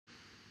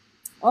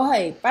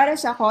Okay, para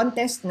sa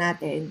contest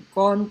natin,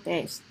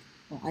 contest.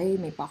 Okay,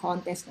 may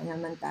pa-contest na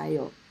naman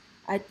tayo.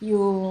 At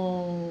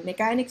yung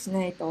mechanics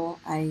na ito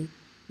ay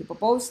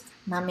ipopost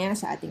mamaya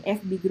sa ating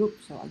FB group.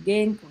 So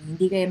again, kung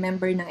hindi kayo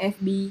member ng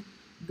FB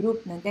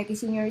group ng Techie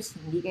Seniors,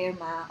 hindi kayo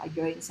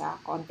makaka-join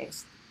sa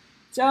contest.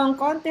 So ang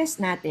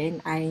contest natin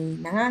ay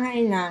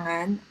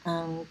nangangailangan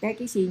ang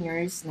Techie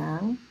Seniors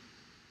ng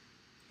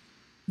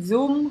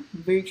Zoom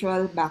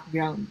virtual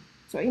background.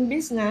 So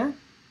imbis na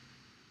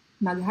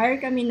mag-hire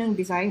kami ng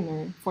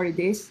designer for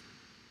this,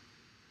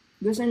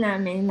 gusto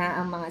namin na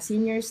ang mga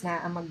seniors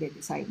na ang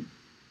magde-design.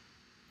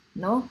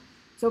 No?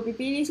 So,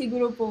 pipili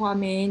siguro po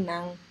kami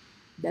ng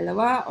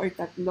 2 or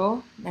 3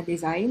 na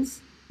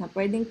designs na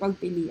pwedeng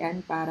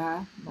pagpilian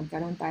para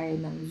magkaroon tayo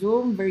ng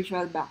Zoom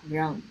virtual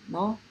background.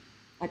 No?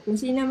 At kung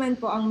sino naman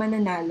po ang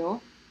mananalo,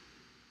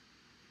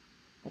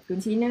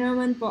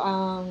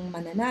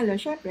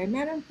 syempre,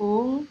 meron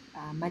pong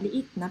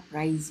maliit na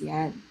prize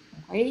yan.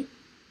 Okay?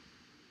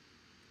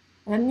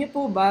 Alam niyo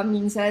po ba,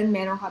 minsan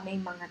meron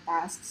kaming mga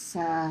tasks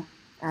sa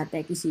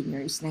Techie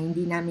Seniors na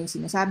hindi namin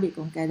sinasabi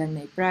kung kailan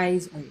may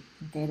prize or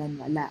kung kailan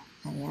wala.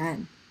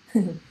 Ayan.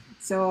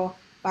 So,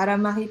 para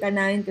makita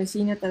namin kung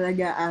sino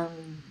talaga ang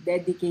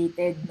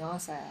dedicated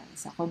no, sa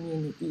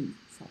community.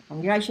 So,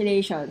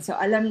 congratulations. So,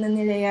 alam na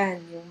nila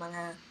yan, yung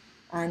mga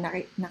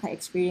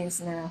naka-experience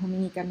na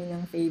humingi kami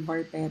ng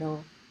favor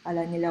pero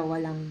alam nila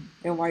walang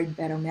reward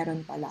pero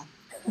meron pala.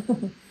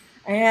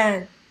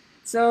 Ayan.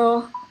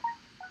 So,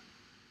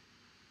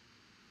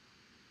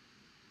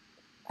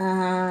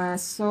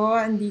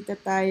 andito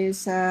tayo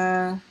sa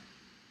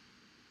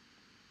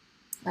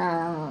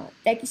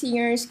Techie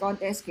Seniors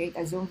Contest, create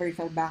a Zoom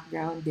virtual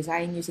background,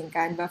 design using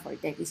Canva for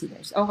Techie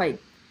Seniors. Okay.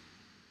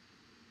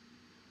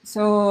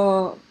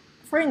 So,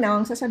 for now,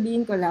 ang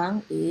sasabihin ko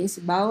lang is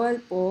bawal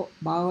po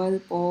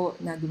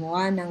na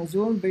gumawa ng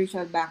Zoom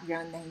virtual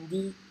background na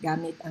hindi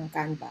gamit ang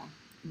Canva.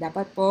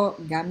 Dapat po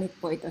gamit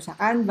po ito sa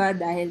Canva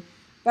dahil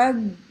pag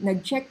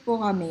nag-check po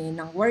kami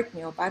ng work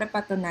nyo para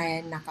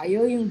patunayan na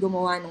kayo yung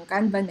gumawa ng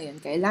Canva na yun,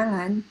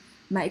 kailangan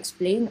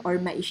ma-explain or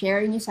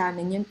ma-share nyo sa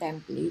amin yung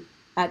template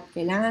at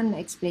kailangan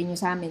ma-explain nyo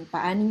sa amin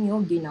paano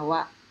nyo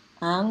ginawa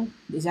ang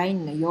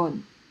design na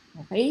yun.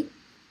 Okay?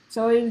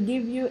 So, we'll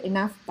give you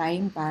enough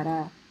time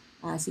para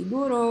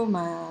siguro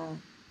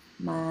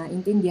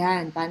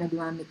maintindihan paano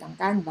gumamit ang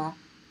Canva.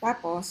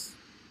 Tapos,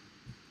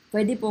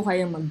 pwede po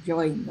kayong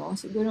mag-join, no?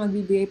 Siguro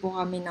magbibigay po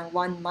kami ng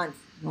 1 month,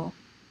 no?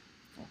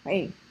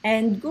 Okay.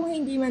 And kung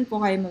hindi man po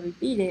kayo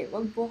mapipili,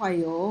 wag po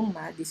kayong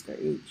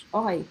ma-discourage.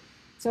 Okay.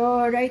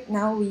 So, right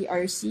now, we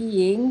are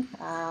seeing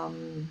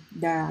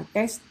the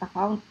test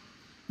account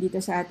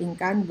dito sa ating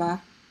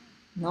Canva,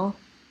 no?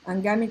 Ang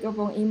gamit ko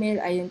pong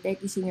email ay yung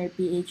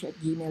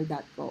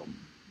techieseniorph@gmail.com,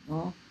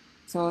 no?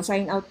 So,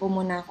 sign out po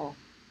muna ako.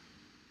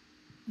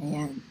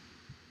 Ayan.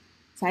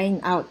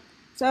 Sign out.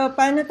 So,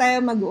 paano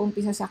tayo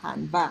mag-uumpisa sa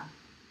Canva?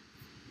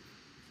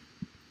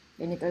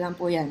 Ganito lang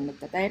po yan.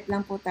 Magta-type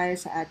lang po tayo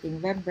sa ating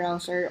web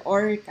browser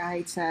or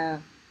kahit sa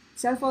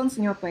cellphones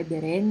nyo,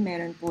 pwede rin.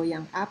 Meron po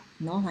yung app,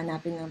 no?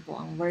 Hanapin lang po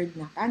ang word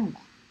na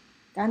Canva.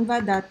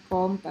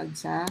 Canva.com pag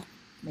sa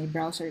may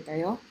browser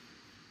kayo.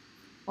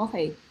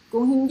 Okay.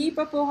 Kung hindi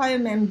pa po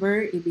kayo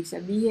member, ibig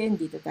sabihin,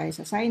 dito tayo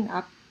sa sign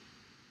up.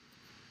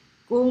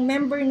 Kung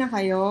member na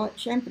kayo,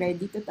 syempre,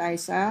 dito tayo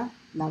sa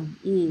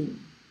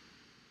login.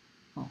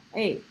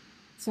 Okay.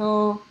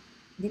 So,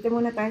 dito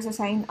muna tayo sa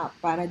sign up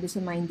para doon sa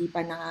mga hindi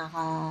pa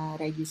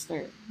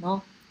nakaka-register,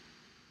 no?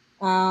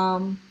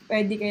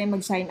 Pwede kayo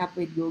mag-sign up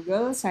with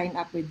Google, sign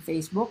up with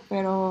Facebook,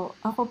 pero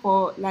ako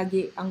po,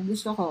 lagi, ang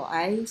gusto ko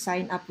ay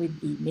sign up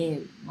with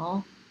email,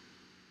 no?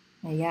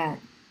 Ayan.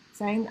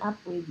 Sign up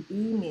with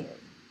email.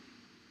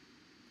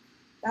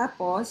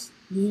 Tapos,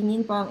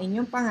 hihingin po ang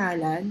inyong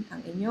pangalan,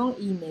 ang inyong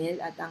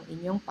email, at ang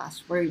inyong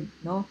password,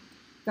 no?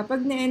 Kapag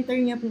na-enter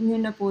nyo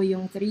na po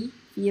yung 3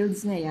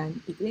 fields na yan,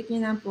 i-click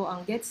nyo na po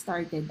ang Get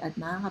Started at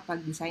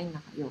makakapag-design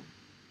na kayo.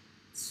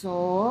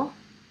 So,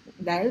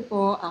 dahil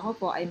po ako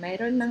po ay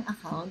mayroon ng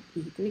account,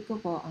 i-click ko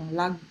po ang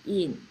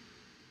Login.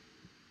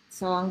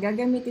 So, ang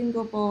gagamitin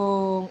ko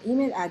pong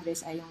email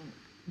address ay yung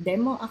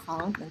demo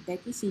account ng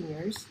Techie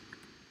Seniors,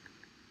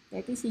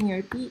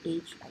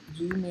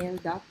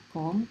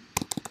 techie-seniorph@gmail.com,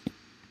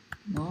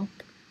 no?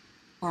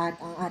 At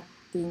ang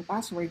ating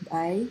password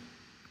ay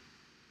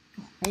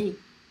okay.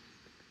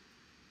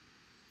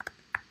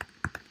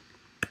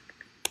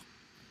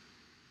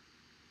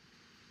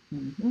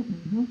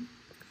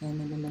 Ayan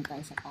na naman tayo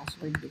sa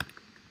password.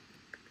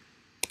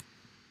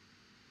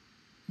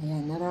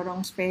 Ayan,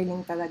 narorong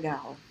spelling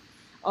talaga ako.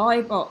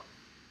 Okay po.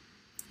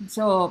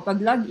 So, pag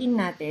login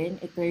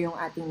natin, ito yung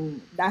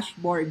ating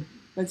dashboard.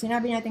 Pag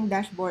sinabi natin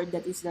dashboard,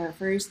 that is the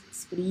first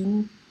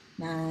screen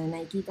na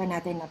nakikita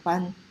natin na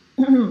pan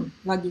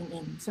logging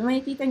in. So,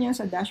 makikita nyo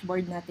sa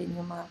dashboard natin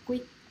yung mga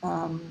quick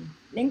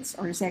links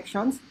or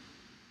sections.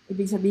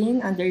 Ibig sabihin,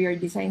 under your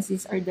designs,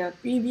 these are the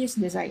previous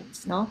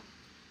designs, no?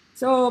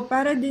 So,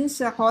 para din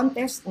sa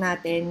contest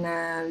natin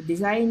na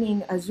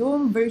designing a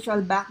Zoom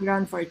virtual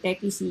background for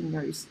Techie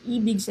Seniors,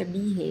 ibig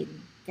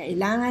sabihin,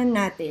 kailangan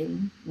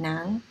natin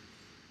ng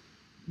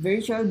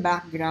virtual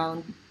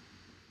background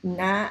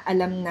na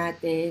alam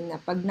natin na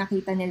pag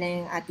nakita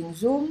nila yung ating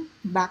Zoom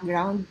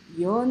background,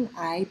 yon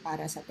ay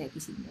para sa Techie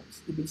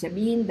Seniors. Ibig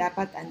sabihin,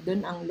 dapat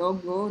andun ang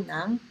logo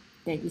ng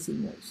Techie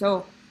Seniors.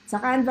 So,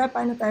 sa Canva,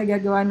 paano tayo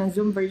gagawa ng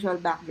Zoom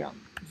virtual background?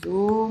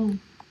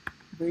 Zoom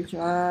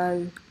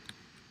virtual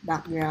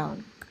background.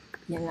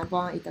 Yan lang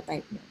po ang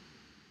itatype nyo.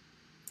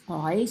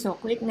 Okay, so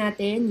click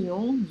natin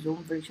yung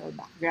Zoom virtual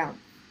background.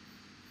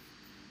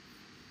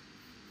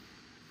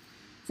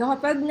 So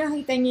kapag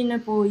nakita niyo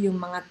na po yung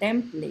mga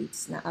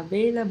templates na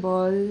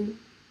available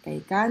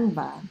kay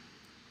Canva,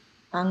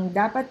 ang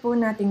dapat po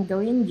natin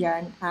gawin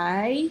dyan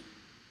ay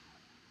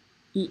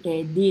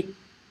i-edit.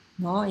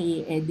 No?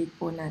 I-edit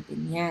po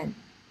natin yan.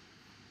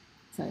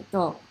 So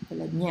ito,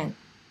 tulad niyan.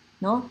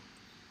 No?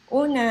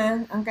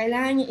 Una, ang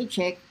kailangan niyo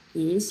i-check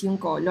is yung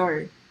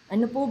color.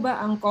 Ano po ba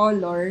ang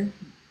color?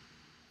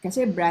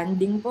 Kasi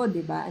branding po,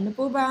 di ba? Ano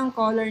po ba ang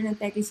color ng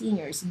Techie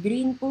Seniors?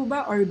 Green po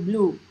ba or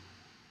blue?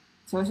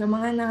 So, sa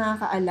mga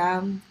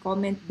nakakaalam,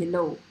 comment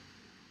below.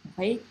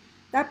 Okay?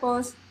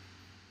 Tapos,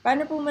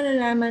 paano po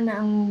malalaman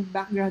na ang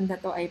background na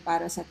to ay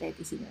para sa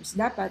Techie Seniors?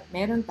 Dapat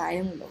meron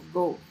tayong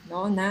logo,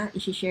 no? Na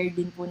i-share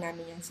din po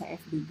namin yan sa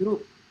FB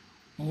group.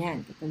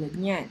 Ayan, katulad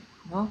niyan,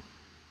 no?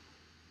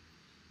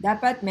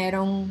 Dapat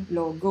merong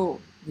logo,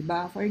 di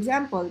ba? For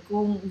example,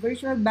 kung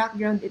virtual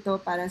background ito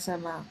para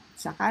sa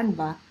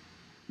Canva,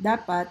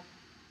 dapat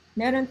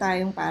meron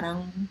tayong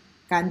parang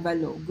Canva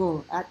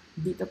logo. At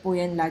dito po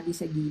yan lagi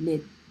sa gilid,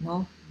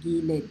 no?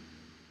 Gilid.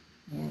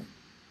 Ayan.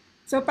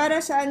 So,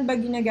 para saan ba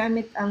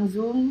ginagamit ang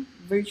Zoom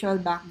virtual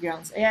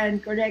backgrounds?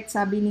 Ayan, correct.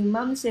 Sabi ni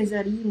Ma'am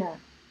Cesarina.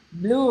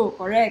 Blue,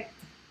 correct.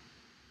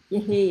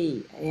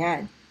 Yay!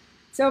 Ayan.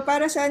 So,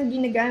 para saan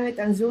ginagamit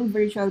ang Zoom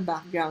virtual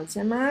background?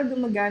 Sa mga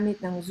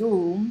gumagamit ng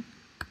Zoom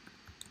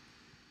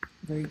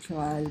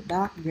virtual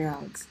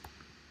backgrounds,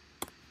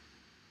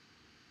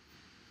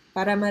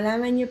 para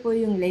malaman niyo po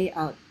yung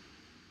layout.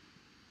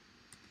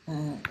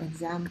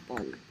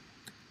 Example.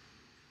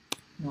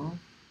 No?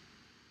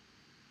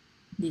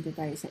 Dito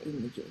tayo sa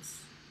images.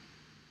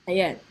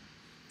 Ayan.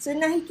 So,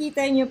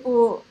 nakikita niyo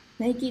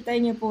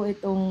po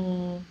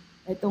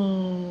itong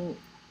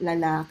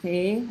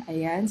lalaki.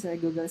 Ayan, sa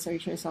Google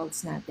search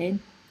results natin.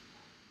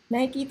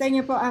 Nakikita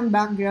niyo po ang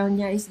background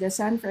niya is the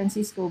San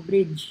Francisco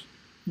Bridge.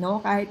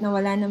 No? Kahit na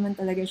wala naman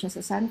talaga siya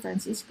sa San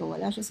Francisco,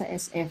 wala siya sa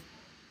SF.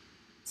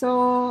 So,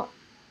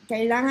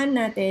 kailangan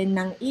natin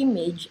ng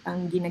image.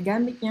 Ang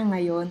ginagamit niya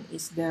ngayon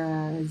is the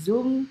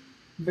Zoom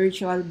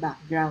virtual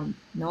background,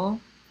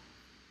 no?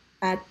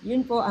 At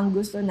yun po ang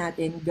gusto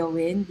natin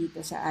gawin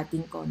dito sa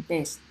ating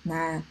contest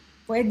na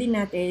pwede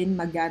natin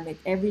magamit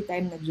every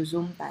time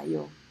nag-zoom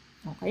tayo.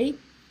 Okay?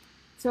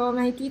 So,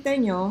 makikita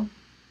nyo,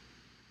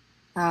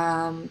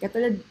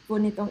 katulad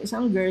po nitong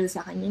isang girl,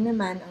 sa kanya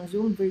naman, ang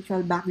Zoom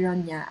virtual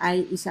background niya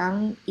ay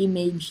isang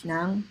image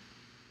ng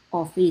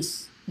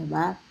office.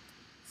 Diba?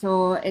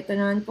 So, ito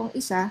naman pong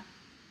isa.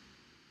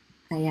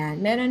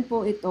 Ayan. Meron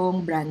po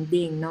itong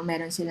branding, no?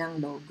 Meron silang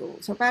logo.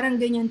 So, parang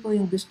ganyan po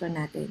yung gusto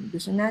natin.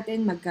 Gusto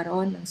natin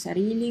magkaroon ng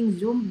sariling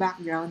Zoom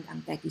background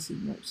ang Techie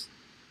Seniors.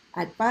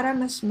 At para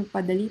mas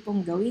mapadali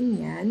pong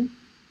gawin yan,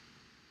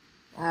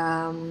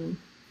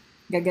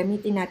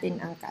 gagamitin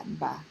natin ang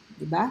Canva.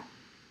 Diba?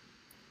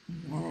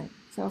 Ayan.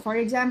 So, for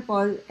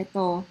example,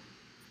 ito,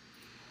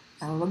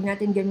 wag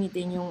natin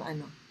gamitin yung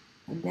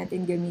Huwag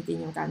natin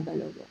gamitin yung Canva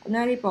logo.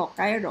 Kunwari po,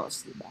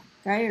 Kairos, di ba?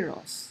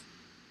 Kairos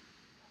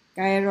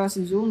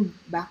Zoom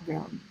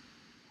background.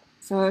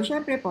 So,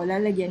 syempre po,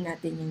 lalagyan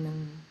natin yun ng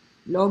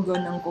logo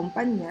ng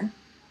kumpanya.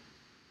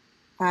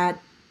 At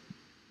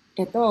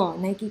ito,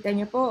 nakikita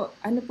niyo po,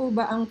 ano po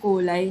ba ang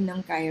kulay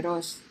ng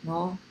Kairos?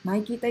 No?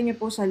 Makikita niyo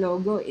po sa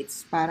logo,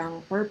 it's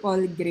parang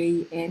purple,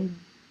 gray, and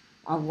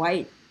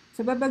white.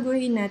 So,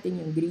 babaguhin natin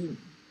yung green.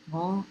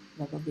 No?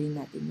 Babaguhin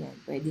natin yan.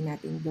 Pwede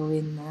natin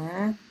gawin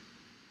na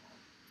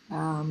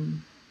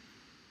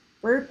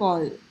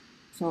purple.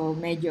 So,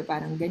 medyo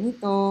parang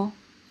ganito.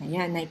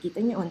 Ayan,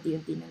 nakikita niyo,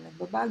 unti-unti na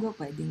nagbabago.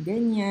 Pwedeng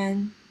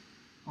ganyan.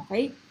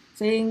 Okay?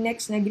 So, yung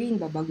next na green,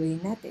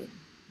 babaguhin natin.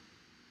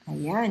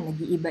 Ayan,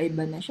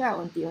 nag-iiba-iba na siya.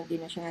 Unti-unti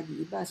na siya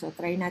nag-iiba. So,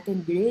 try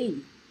natin gray.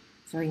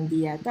 So,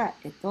 hindi yata.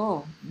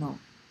 Ito, no.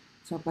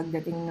 So,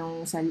 pagdating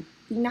nung sa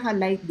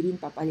pinaka-light green,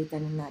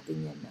 papalitan na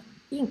natin yan ng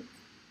pink.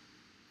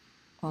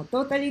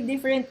 Totally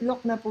different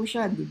look na po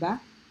siya, di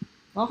ba?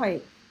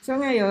 Okay. So,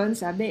 ngayon,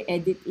 sabi,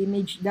 edit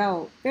image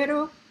daw.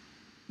 Pero,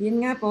 yun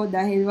nga po,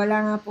 dahil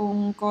wala nga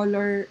pong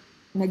color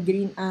na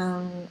green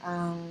ang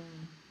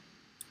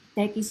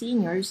Techie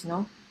Seniors,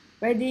 no?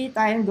 Pwede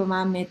tayong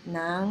gumamit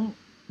ng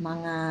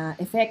mga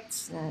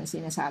effects na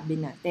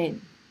sinasabi natin,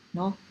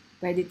 no?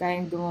 Pwede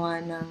tayong gumawa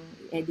ng,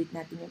 edit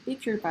natin yung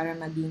picture para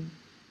maging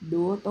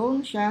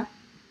duotone siya.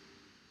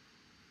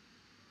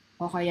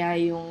 O kaya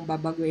yung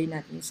babaguhin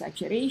natin yung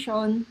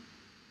saturation.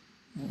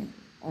 Ayan.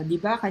 O, di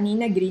ba?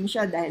 Kanina green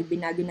siya dahil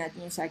binago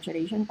natin yung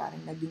saturation, parang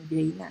naging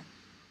gray na.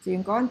 So,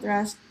 yung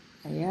contrast,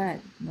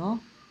 ayan,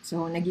 no?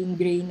 So, naging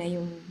gray na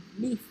yung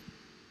leaf.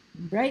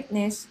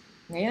 Brightness,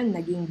 Ngayon,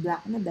 naging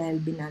black na dahil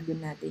binago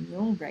natin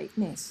yung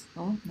brightness.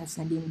 No? Mas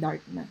naging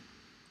dark na.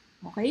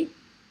 Okay?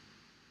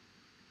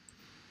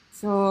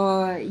 So,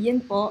 yan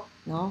po.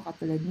 No?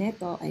 Katulad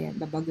nito, ayan,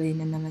 babaguhin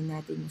na naman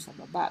natin yung sa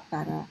baba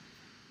para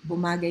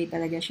bumagay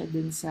talaga siya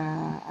dun sa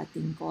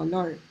ating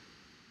color.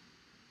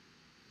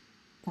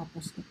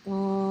 Tapos ito,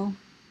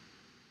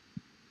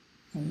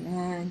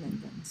 ayan,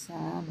 hanggang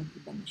sa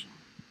mag-iba na siya.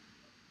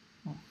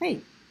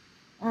 Okay.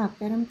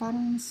 Pero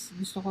parang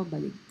gusto ko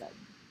baligtad.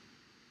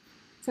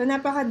 So,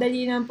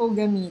 napakadali lang po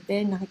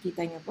gamitin.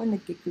 Nakikita niyo po,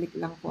 nagkiklik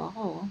lang po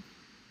ako. Oh.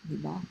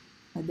 Diba?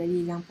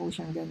 Madali lang po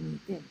siyang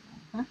gamitin.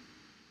 Ha?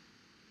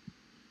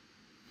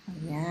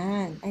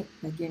 Ayan. Ay,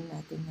 lagyan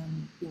natin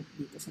ng pink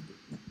dito sa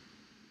gitna.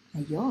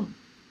 Ayun.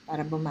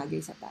 Para bumagay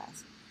sa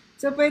taas.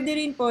 So, pwede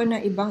rin po na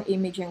ibang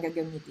image ang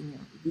gagamitin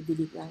nyo.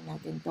 I-delete lang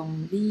natin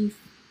tong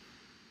leaf.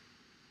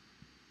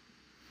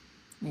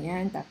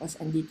 Ayan. Tapos,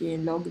 andito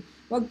yung logo.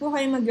 Huwag po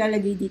kayong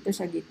maglalagay dito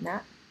sa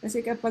gitna.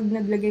 Kasi kapag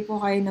naglagay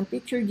po kayo ng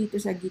picture dito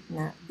sa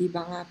gitna, di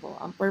ba nga po,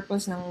 ang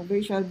purpose ng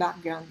virtual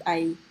background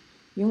ay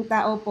yung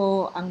tao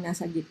po ang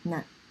nasa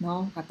gitna,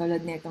 no?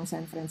 Katulad na itong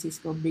San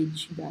Francisco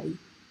Bridge guy.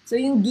 So,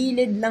 yung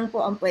gilid lang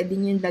po ang pwede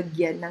nyo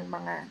lagyan ng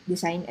mga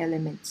design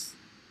elements.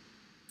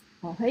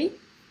 Okay?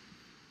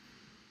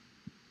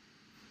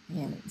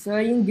 Ayan. So,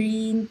 yung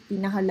green,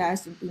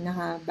 pinaka-last, yung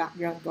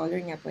pinaka-background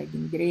color niya,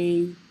 pwedeng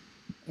gray,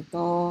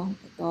 ito,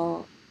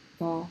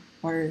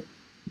 or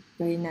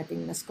gawin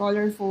natin mas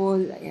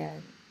colorful.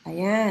 Ayan.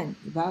 Ayan.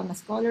 Diba?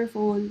 Mas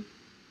colorful.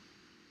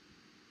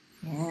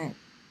 Ayan.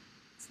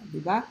 So,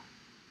 diba?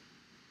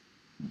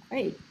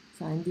 Okay.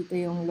 So, andito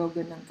yung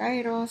logo ng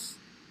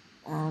Kairos.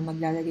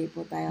 Maglalagay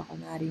po tayo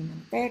kunwari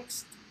ng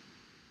text.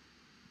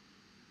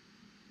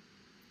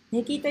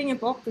 Nakikita niyo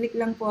po, click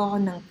lang po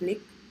ako ng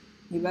click.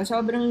 Diba?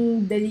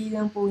 Sobrang dali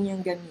lang po niyang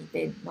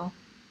gamitin. No?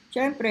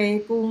 Siyempre,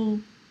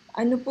 kung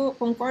ano po,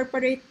 kung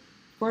corporate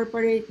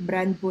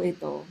brand po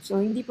ito. So,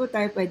 hindi po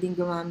tayo pwedeng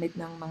gumamit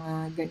ng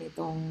mga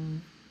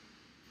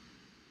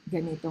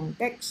ganitong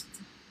text.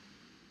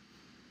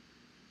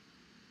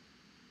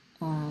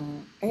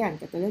 Ayan,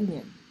 katulad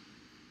niyan.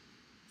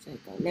 So,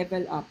 ito,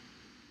 level up.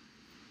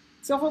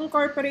 So, kung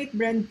corporate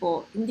brand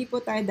po, hindi po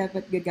tayo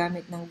dapat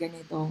gagamit ng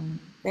ganitong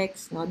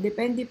text. No?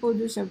 Depende po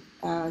doon sa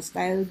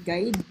style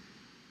guide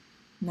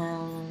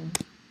ng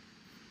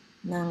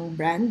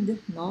brand.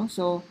 No?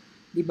 So,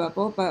 di ba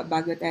po,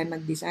 bago tayo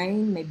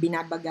mag-design, may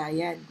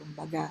binabagayan,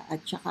 kumbaga,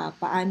 at saka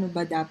paano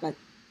ba dapat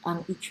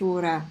ang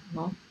itsura,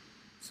 no?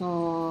 So,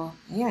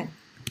 ayan.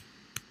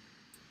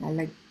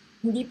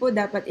 Hindi po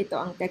dapat ito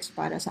ang text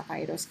para sa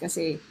Kairos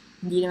kasi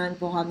hindi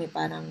naman po kami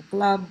parang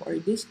club or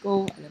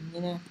disco, alam niyo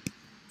na.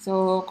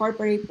 So,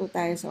 corporate po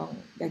tayo. So, ang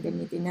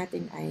gagamitin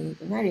natin ay,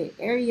 kunwari,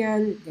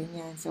 Arial,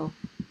 ganyan. So,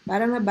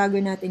 para mabago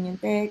natin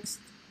yung text,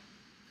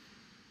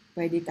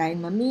 pwede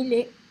tayong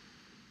mamili.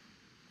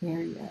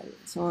 Arial.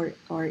 So,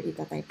 or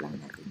ita-type lang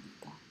natin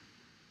dito.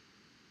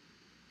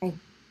 Ay.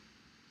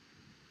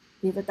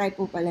 Ita-type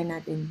po pala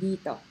natin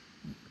dito.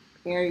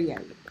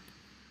 Arial.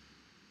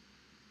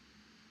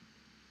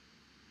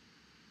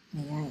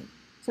 Ayan.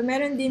 So,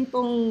 meron din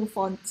pong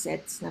font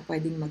sets na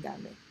pwedeng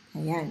magamit.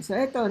 Ayan. So,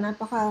 ito,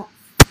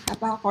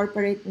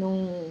 napaka-corporate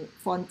nung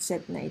font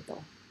set na ito.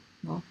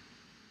 No?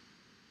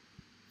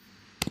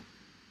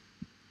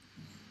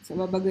 So,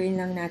 babaguhin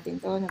lang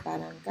natin to na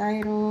parang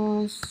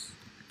Kairos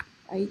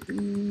IT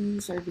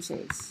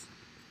Services.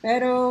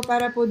 Pero,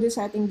 para po doon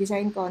sa ating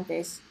design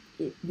contest,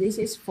 this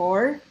is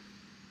for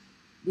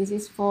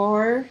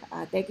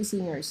Techie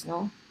Seniors,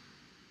 no?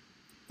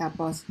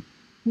 Tapos,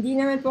 hindi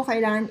naman po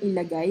kailangan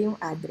ilagay yung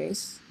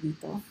address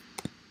dito.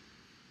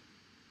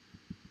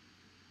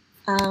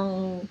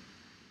 Ang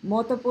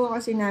motto po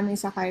kasi namin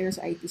sa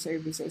Kairos IT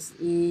Services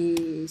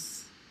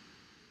is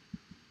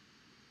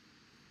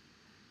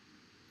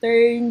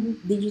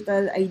turn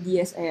digital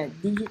ideas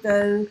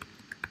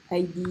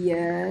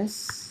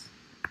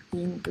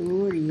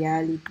into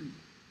reality.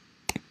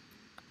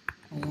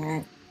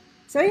 Ayan.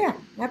 So, yan.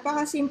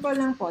 Napaka-simple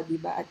lang po, di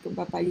ba? At kung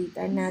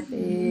papalitan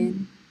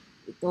natin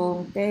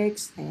itong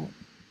text, ayan,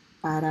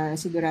 para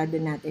sigurado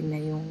natin na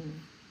yung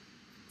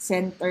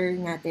center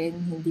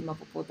natin, hindi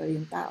mapuputol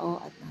yung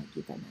tao at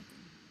nakikita natin.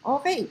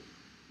 Okay.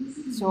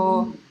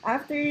 So,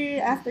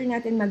 after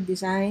natin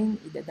mag-design,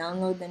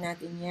 i-download na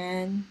natin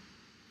yan.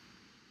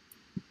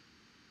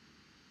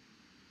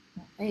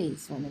 Okay.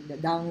 So,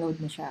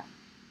 nagda-download na siya.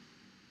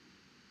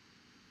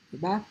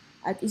 Diba?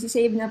 At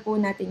isi-save na po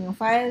natin yung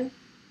file.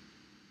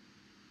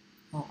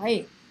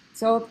 Okay.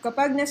 So,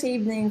 kapag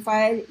na-save na yung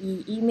file,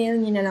 i-email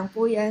nyo na lang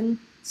po yan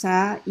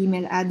sa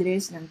email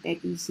address ng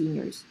Techie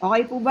Seniors.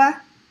 Okay po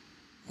ba?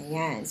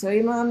 Ayan. So,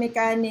 yung mga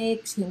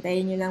mechanics,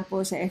 hintayin nyo lang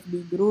po sa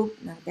FB group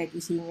ng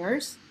Techie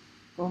Seniors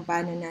kung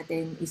paano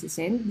natin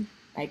isi-send,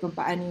 ay kung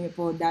paano nyo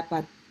po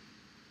dapat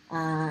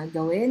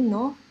gawin,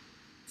 no?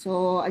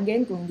 So,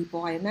 again, kung hindi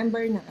po kayo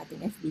member ng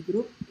ating FB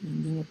group,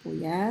 hindi nyo po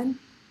yan.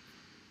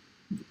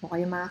 Hindi po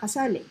kayo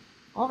makakasali.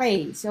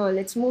 Okay, so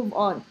let's move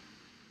on.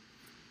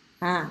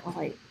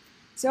 Okay.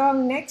 So,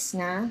 ang next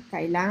na,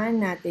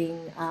 kailangan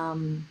nating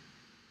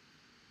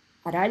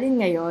aralin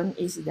ngayon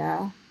is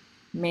the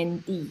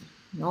Menti,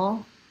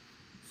 no?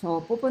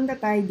 So, pupunta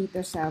tayo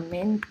dito sa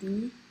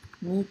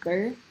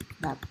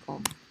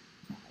mentimeter.com.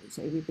 Okay,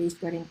 so, i-paste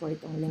ko rin po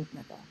itong link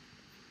na to.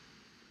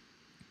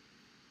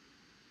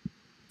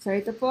 So,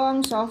 ito po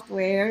ang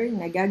software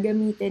na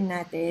gagamitin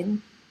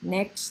natin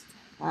next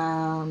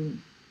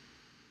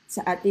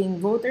sa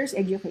ating voters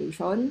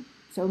education.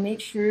 So,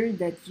 make sure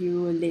that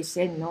you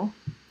listen, no?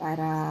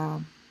 Para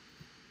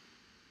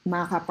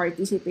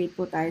maka-participate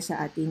po tayo sa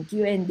ating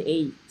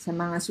Q&A sa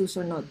mga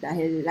susunod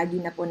dahil lagi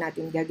na po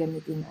natin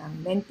gagamitin ang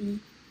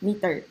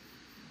Mentimeter.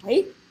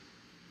 Okay?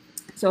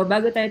 So,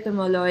 bago tayo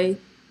tumuloy,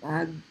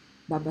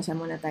 babasa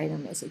muna tayo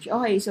ng message.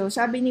 Okay, so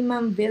sabi ni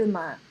Ma'am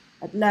Vilma,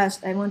 at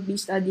last, I won't be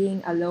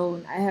studying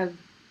alone. I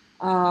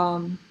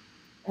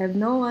have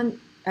no one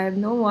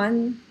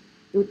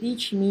to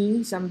teach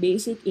me some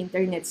basic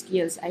internet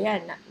skills.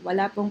 Ayan,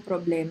 wala pong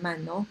problema,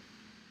 no?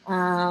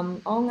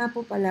 Oo nga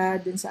po pala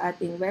dun sa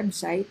ating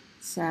website,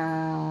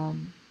 sa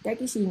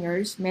Techie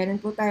Seniors, meron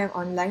po tayong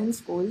online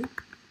school,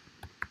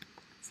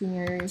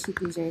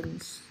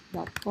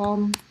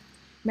 seniorcitizens.com.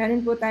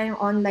 Meron po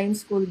tayong online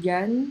school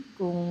dyan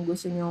kung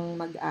gusto nyong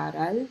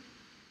mag-aral.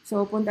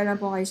 So, punta lang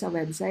po kayo sa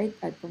website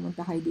at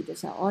pumunta kayo dito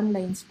sa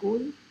online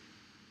school.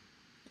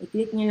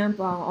 I-click nyo lang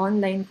po ang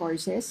online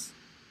courses.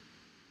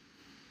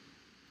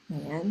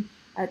 Ayan.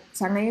 At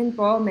sa ngayon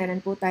po,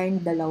 meron po tayong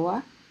 2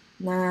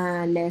 na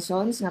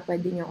lessons na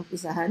pwede nyo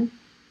umpisahan.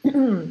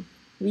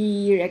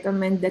 We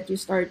recommend that you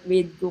start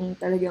with kung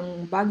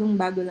talagang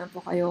bagong-bago lang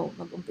po kayo,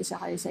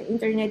 mag-umpisa kayo sa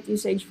internet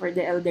usage for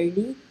the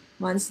elderly.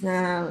 Once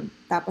na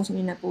tapos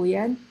nyo na po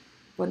yan,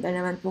 punta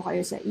naman po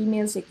kayo sa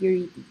email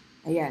security.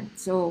 Ayan.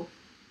 So,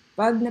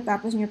 pag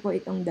natapos nyo po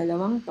itong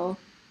 2 to,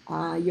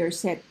 you're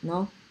set,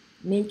 no?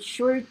 Make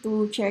sure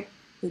to check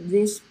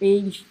this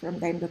page from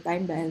time to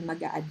time dahil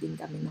mag-a-add din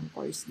kami ng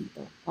course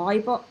dito. Okay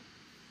po?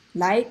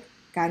 Like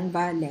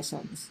Canva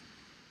lessons.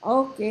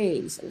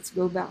 Okay, so let's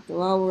go back to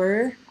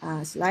our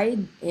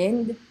slide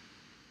and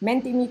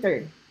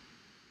Mentimeter.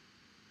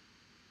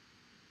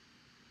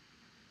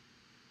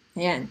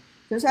 Ayan.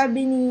 So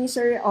sabi ni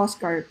Sir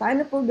Oscar,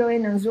 paano po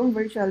gawin ng Zoom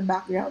virtual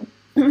background?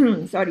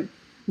 Sorry.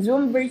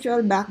 Zoom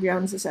virtual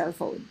background sa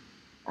cellphone.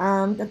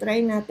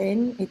 Tatry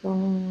natin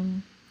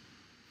itong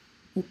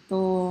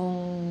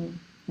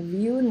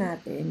view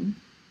natin.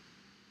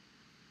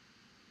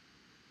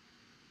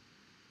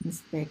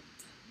 Inspect.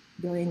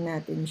 Gawin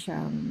natin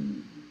siyang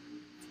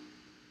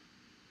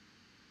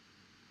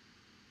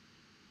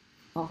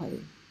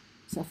okay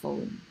sa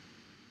phone.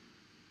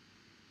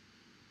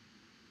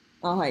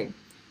 Okay.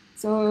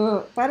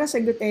 So, para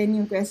sagutin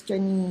yung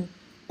question ni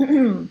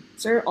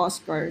Sir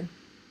Oscar,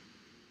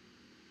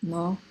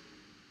 no?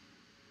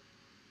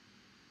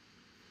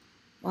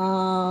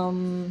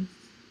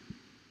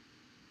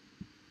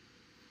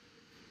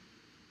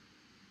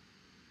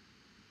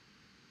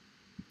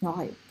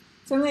 Okay.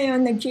 So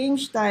ngayon,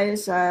 nag-change tayo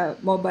sa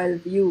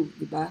mobile view,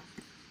 di ba?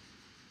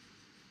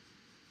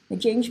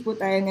 Nag-change po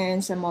tayo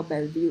ngayon sa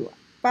mobile view.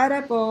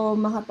 Para po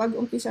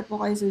makapag-umpisa po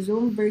kayo sa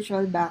Zoom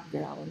virtual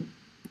background,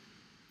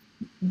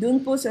 dun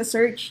po sa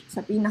search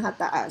sa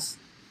pinakataas,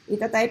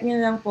 itatype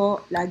nyo lang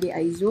po, lagi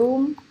ay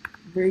Zoom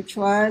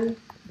virtual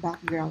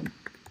background.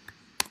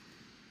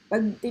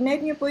 Pag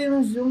tinype nyo po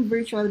yung Zoom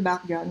virtual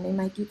background, may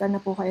makikita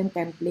na po kayong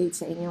template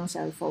sa inyong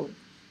cellphone.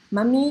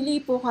 Mamili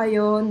po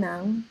kayo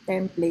ng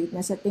template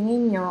na sa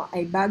tingin nyo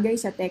ay bagay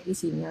sa Techie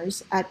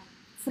Seniors at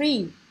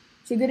free.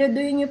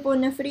 Siguraduhin nyo po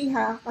na free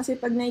ha, kasi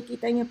pag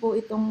nakikita nyo po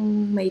itong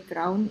may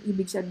crown,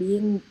 ibig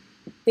sabihin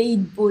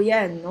paid po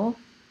yan, no?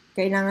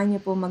 Kailangan nyo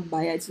po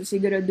magbayad. So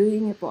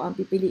siguraduhin nyo po ang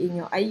pipiliin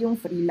nyo ay yung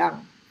free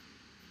lang.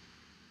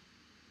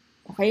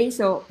 Okay,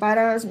 so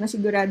para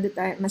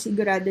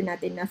masigurado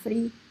natin na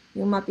free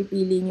yung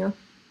mapipili nyo,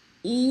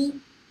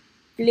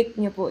 i-click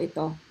nyo po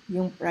ito,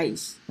 yung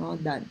price, no?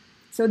 Done.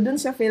 So,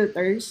 dun sa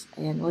filters,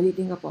 ayan,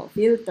 ulitin ko po,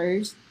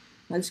 filters,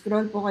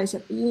 mag-scroll po kayo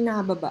sa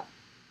pinakababa.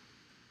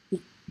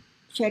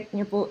 I-check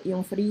nyo po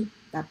yung free,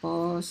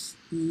 tapos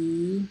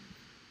i-click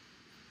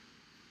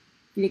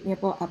nyo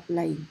po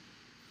apply.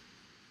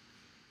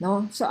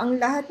 No? So, ang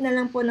lahat na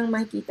lang po ng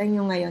makikita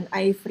nyo ngayon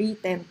ay free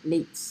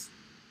templates.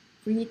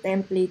 Free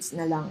templates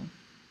na lang.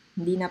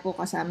 Hindi na po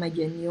kasama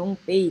dyan yung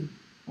paid.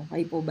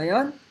 Okay po ba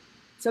yun?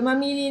 So,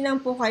 mamili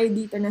lang po kayo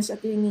dito na sa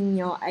tingin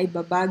nyo ay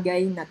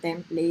babagay na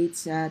template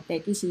sa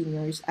Techie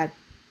Seniors at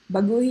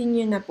baguhin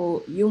nyo na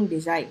po yung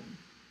design.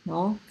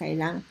 No?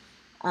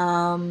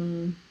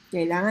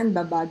 Kailangan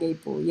babagay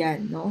po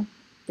yan. No?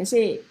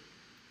 Kasi,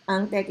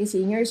 ang Techie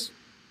Seniors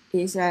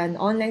is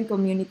an online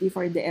community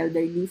for the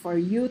elderly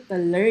for you to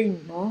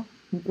learn, no?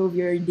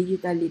 Improve your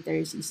digital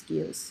literacy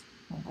skills.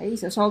 Okay?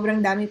 So,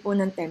 sobrang dami po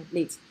ng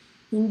templates.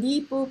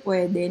 Hindi po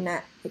pwede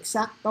na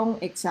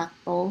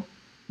eksaktong-eksakto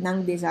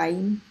ng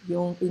design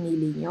yung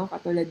pinili nyo.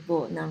 Katulad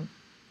po ng,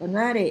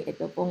 kunwari,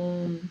 ito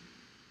pong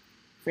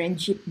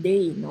Friendship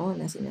Day, no,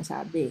 na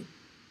sinasabi.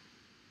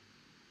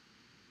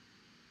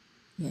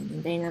 Yan,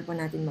 hintayin na po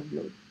natin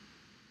mag-load.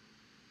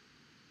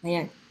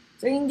 Ayan.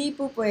 So, hindi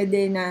po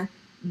pwede na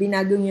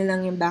binago nyo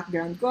lang yung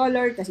background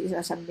color, tapos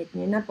isasubmit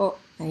nyo na po.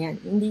 Ayan,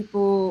 hindi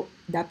po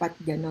dapat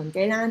ganon.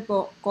 Kailangan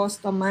po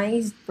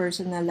customized,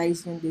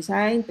 personalized yung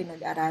design,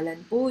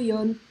 pinag-aralan po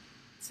yun.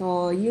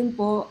 So, yun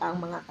po ang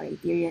mga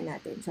criteria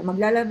natin. So,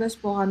 maglalabas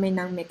po kami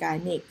ng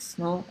mechanics,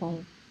 no?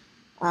 Kung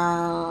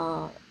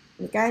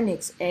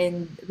mechanics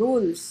and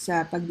rules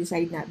sa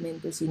pag-decide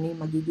namin kung sino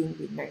yung magiging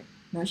winner.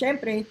 No,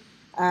 syempre,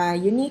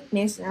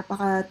 uniqueness,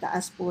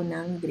 napakataas po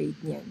ng grade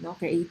niyan. No?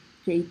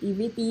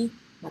 Creativity,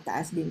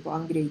 mataas din po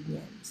ang grade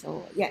niyan.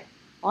 So, yan.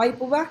 Okay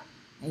po ba?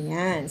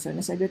 Ayan. So,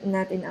 nasagot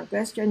natin ang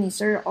question ni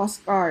Sir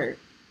Oscar.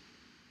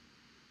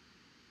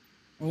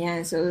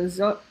 Ayan. So,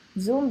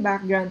 Zoom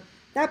background.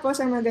 Tapos,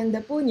 ang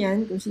maganda po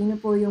niyan, kung sino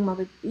po yung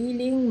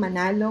mapipiling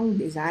manalong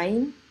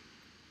design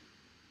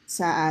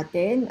sa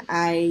atin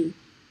ay,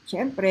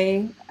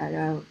 syempre,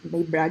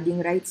 may bragging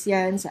rights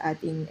yan sa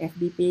ating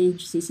FB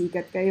page.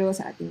 Sisikat kayo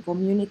sa ating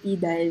community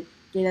dahil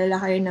kilala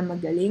kayo na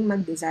magaling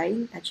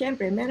mag-design. At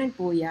syempre, meron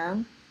po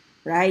yung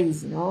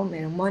prize, no?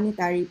 Merong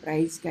monetary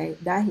prize kayo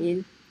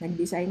dahil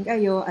nag-design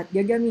kayo at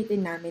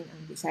gagamitin namin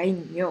ang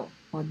design niyo.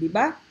 O, di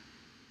ba?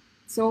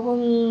 So,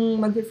 kung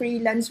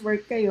mag-freelance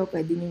work kayo,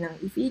 pwede nyo nang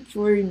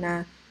i-feature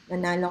na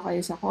nanalo kayo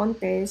sa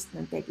contest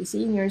ng Techie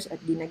Seniors at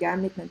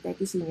ginagamit ng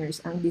Techie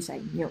Seniors ang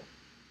design nyo.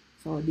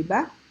 So, di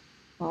ba?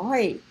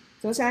 Okay.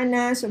 So,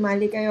 sana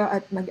sumali kayo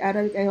at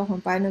mag-aral kayo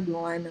kung paano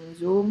gumawa ng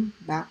Zoom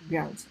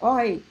backgrounds.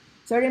 Okay.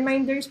 So,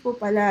 reminders po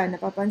pala,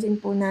 napapansin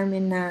po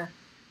namin na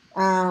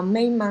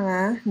may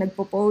mga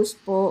nagpo-post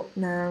po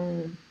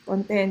ng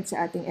content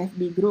sa ating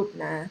FB group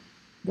na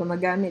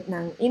gumagamit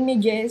ng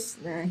images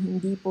na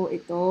hindi po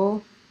ito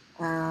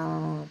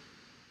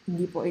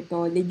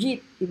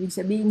legit. Ibig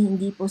sabihin,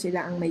 hindi po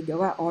sila ang may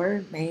gawa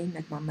or may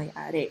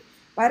nagmamay-ari.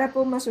 Para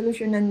po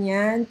masolusyonan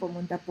yan,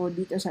 pumunta po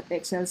dito sa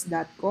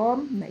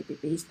pexels.com, na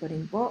ipipaste ko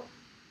rin po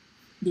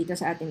dito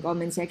sa ating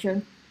comment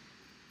section.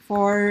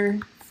 For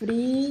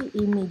free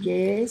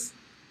images,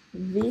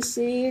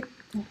 visit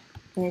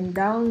and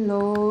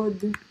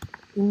download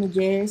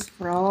images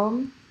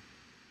from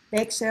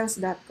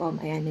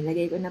pexels.com. Ayan,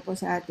 nilagay ko na po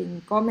sa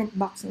ating comment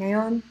box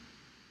ngayon.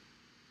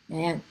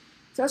 Ayan.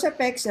 So, sa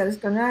Pexels,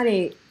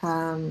 kunwari,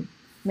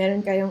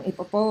 meron kayong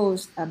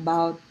ipopost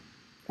about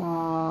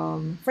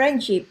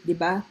friendship, di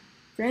ba?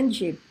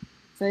 Friendship.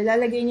 So,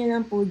 ilalagay nyo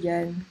lang po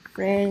dyan,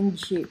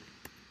 friendship.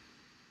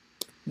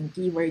 Yung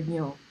keyword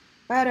nyo.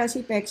 Para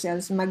si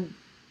Pexels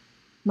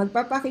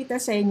magpapakita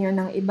sa inyo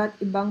ng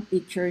iba't ibang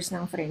pictures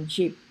ng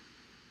friendship.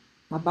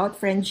 About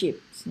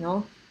friendships,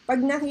 no?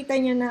 Pag nakita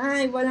nyo na,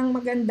 ay, walang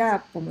maganda,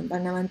 pumunta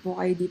naman po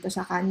kayo dito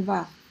sa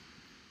Canva.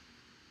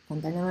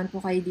 Punta naman po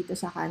kayo dito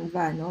sa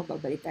Canva, no?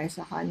 Babalik tayo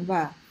sa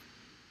Canva.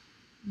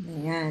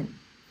 Ayan.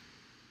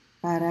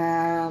 Para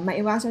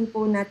maiwasan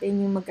po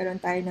natin yung magkaroon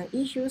tayo ng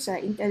issue sa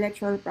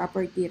intellectual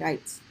property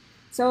rights.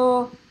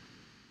 So,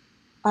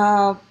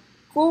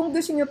 kung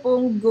gusto nyo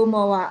pong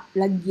gumawa,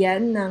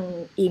 lagyan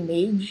ng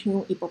image,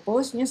 yung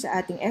ipopost nyo sa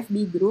ating FB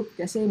group,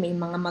 kasi may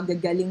mga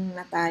magagaling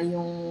na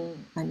tayong,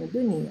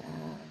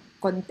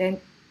 content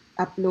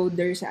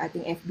uploader sa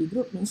ating FB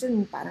group.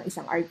 Minsan, parang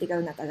isang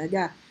article na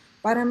talaga.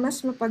 Para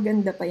mas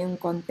mapaganda pa yung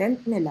content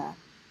nila,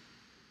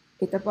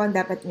 ito po ang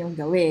dapat nyong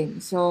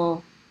gawin. So,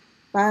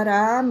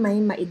 para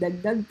may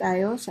maidagdag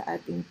tayo sa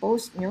ating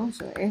post nyo,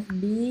 so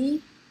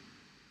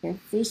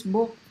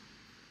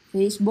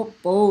Facebook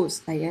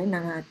post. Ayan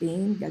ang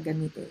ating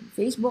gagamitin.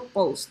 Facebook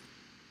post.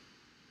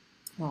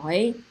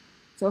 Okay?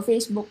 So,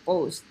 Facebook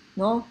post.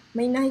 No?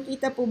 May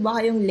nakikita po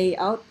ba kayong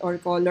layout or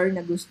color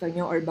na gusto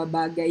nyo or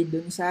babagay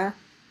dun sa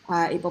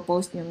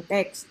ipopost yung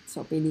text?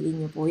 So,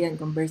 piliin nyo po yan.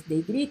 Kung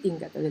birthday greeting,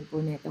 katulad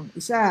po netong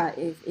isa.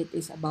 If it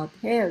is about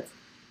health.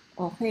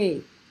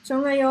 Okay.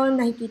 So, ngayon,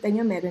 nakikita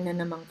nyo, meron na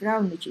namang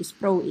crown, which is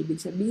pro. Ibig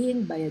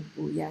sabihin, bayad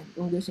po yan.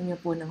 Kung gusto nyo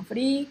po ng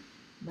free,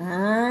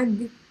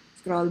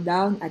 scroll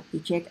down at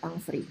i-check ang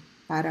free.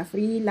 Para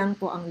free lang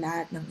po ang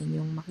lahat ng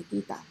inyong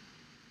makikita.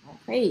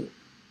 Okay.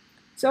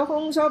 So,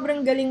 kung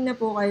sobrang galing na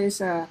po kayo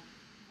sa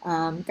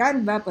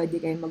Canva,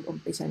 pwede kayo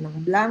mag-umpisa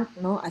ng blank,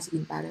 no? As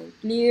in, parang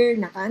clear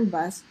na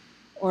canvas.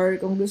 Or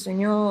kung gusto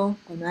nyo,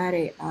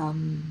 kunwari,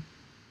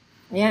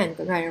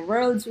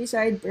 World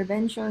Suicide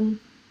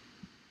Prevention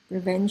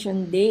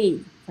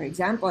Day. For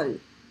example,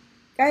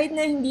 kahit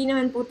na hindi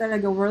naman po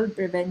talaga World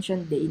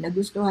Prevention Day,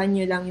 nagustuhan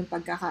nyo lang yung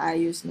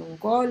pagkakaayos ng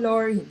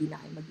color, hindi na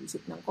kayo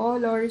mag-isip ng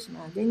colors,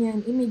 mga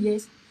ganyan,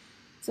 images.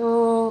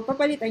 So,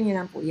 papalitan nyo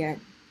lang po yan.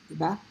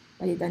 Diba?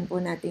 Palitan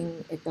po natin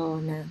ito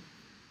na,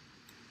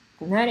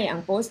 kunwari,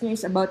 ang post nyo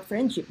is about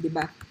friendship,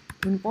 diba?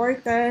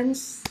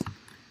 Importance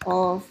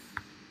of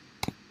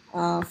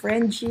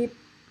friendship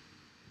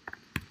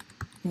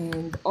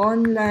and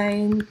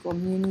online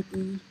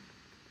community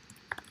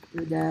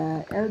to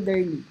the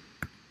elderly.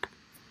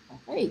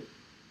 Okay.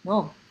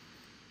 No.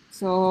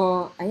 So,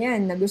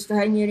 ayan,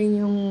 nagustuhan niyo rin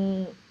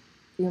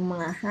yung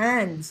mga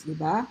hands, di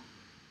ba?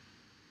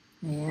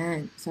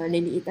 Ayan. So,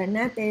 liliitan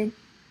natin.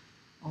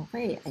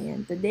 Okay,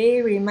 ayan. Today,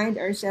 remind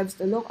ourselves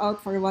to look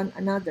out for one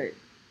another.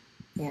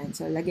 Ayan.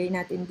 So, lagay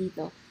natin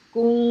dito.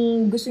 Kung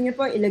gusto niyo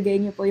po, ilagay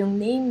niyo po yung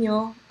name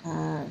niyo.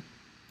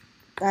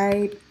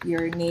 type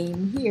your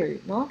name here,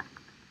 no?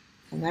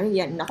 Kunwari,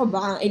 yan. Naku,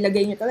 baka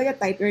ilagay nyo talaga,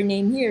 type your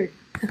name here.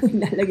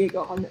 Ilalagay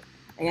ko ako.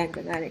 Ayan,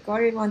 kunwari,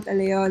 Cory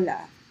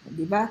Montaleola.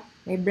 Di ba?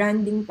 May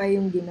branding pa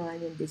yung ginawa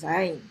yung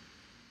design.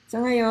 So,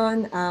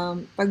 ngayon,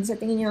 pag sa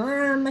tingin nyo,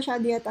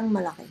 masyado yatang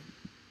malaki.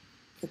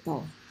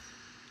 Ito.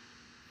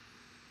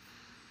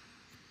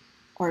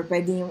 Or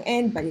pwede yung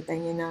end,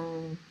 palitan nyo ng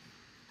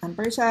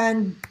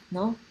ampersand,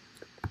 no?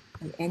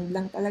 May end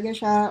lang talaga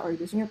siya, or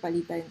gusto nyo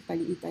palitan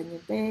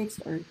yung text,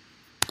 or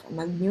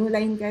mag-new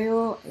line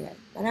kayo. Ayan.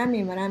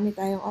 Marami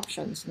tayong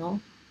options, no?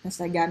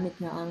 Basta gamit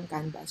nyo ang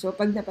Canva. So,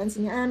 pag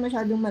napansin nyo,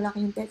 masyadong malaki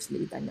yung text,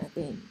 liitan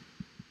natin.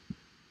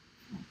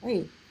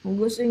 Okay. Kung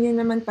gusto nyo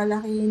naman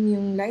palakihin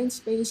yung line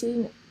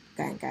spacing,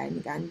 kaya ni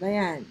Canva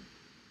yan.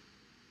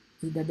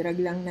 Idadrag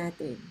lang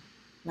natin.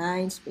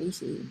 Line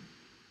spacing.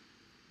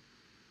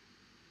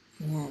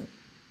 Ayan.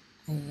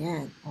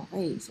 Ayan.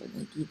 Okay. So,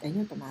 nakikita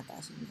nyo,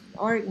 tumataas yung line.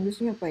 Or, kung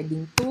gusto nyo,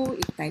 pwedeng 2.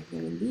 I-type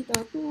nyo rin dito,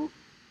 2.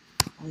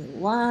 Or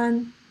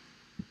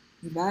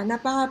 1. Diba?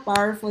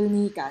 Napaka-powerful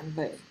ni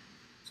Canva eh.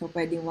 So,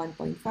 pwedeng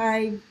 1.5.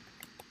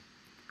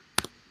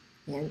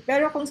 Ayan.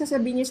 Pero kung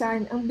sasabihin nyo sa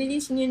akin, ang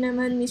bilis nyo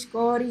naman, Miss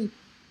Cory.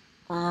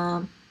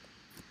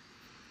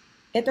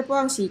 Ito po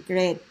ang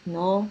secret,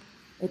 no?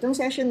 Itong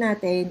session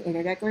natin,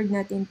 i-record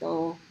natin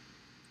to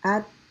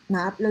at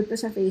ma-upload to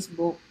sa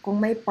Facebook. Kung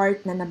may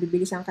part na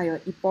nabibilisan kayo,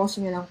 i-pause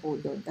nyo lang po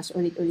doon. Tapos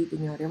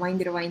ulit-ulitin nyo.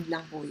 Rewind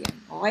lang po yan.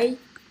 Okay?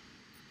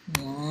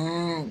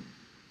 Yan.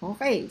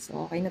 Okay.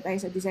 So, okay na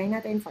tayo sa design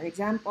natin. For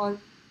example,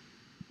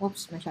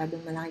 oops,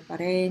 masyadong malaki pa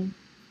rin.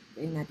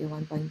 Gawin natin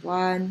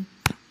 1.1.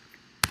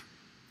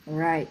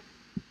 Alright.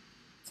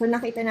 So,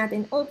 nakita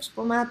natin, oops,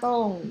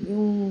 pumatong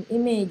yung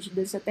image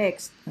doon sa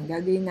text. Ang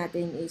gagawin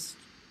natin is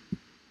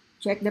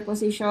check the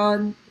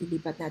position,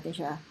 ilipat natin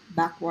siya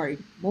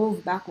backward,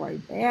 move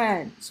backward.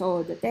 Ayan.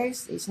 So, the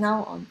text is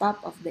now on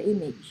top of the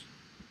image.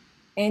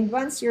 And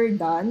once you're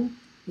done,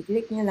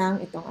 i-click nyo lang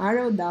itong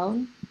arrow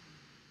down.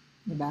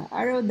 Diba?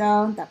 Arrow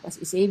down, tapos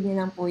i-save nyo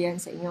lang po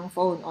yan sa inyong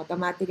phone.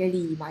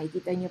 Automatically,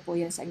 makikita nyo po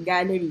yan sa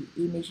gallery,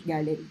 image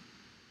gallery.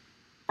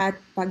 At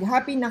pag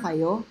happy na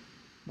kayo,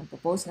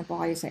 magpo-post na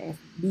po kayo sa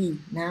FB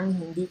nang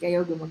hindi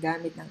kayo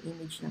gumagamit ng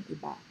image ng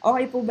iba.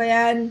 Okay po ba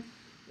yan?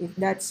 If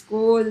that's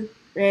cool,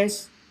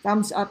 press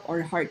thumbs up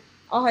or heart.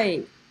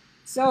 Okay.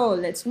 So,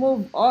 let's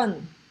move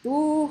on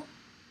to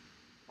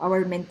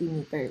our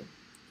Mentimeter.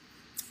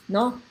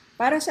 No?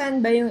 Para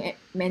saan ba yung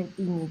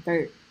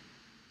Mentimeter?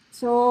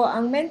 So,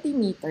 ang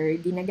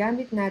Mentimeter,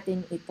 ginagamit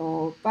natin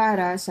ito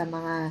para sa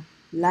mga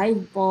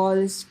live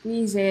polls,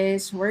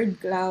 quizzes, word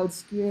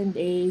clouds,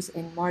 Q&As,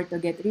 and more to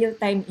get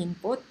real-time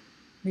input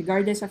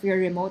regardless of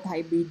your remote,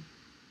 hybrid,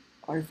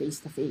 or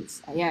face-to-face.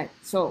 Ayan.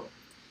 So,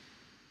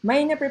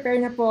 may na-prepare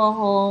na po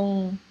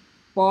akong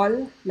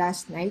poll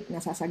last night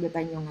na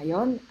sasagutan nyo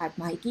ngayon at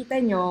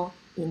makikita nyo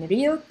in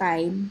real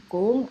time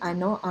kung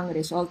ano ang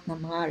result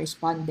ng mga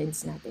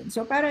respondents natin.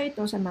 So, para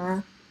ito sa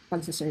mga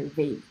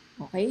pagsasurvey.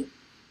 Okay?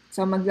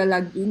 So,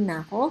 magla-login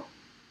na ako,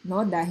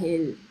 no?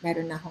 Dahil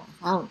meron na akong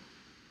account.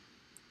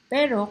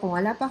 Pero, kung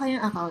wala pa kayong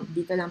account,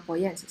 dito lang po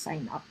yan sa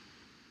sign up.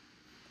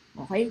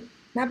 Okay?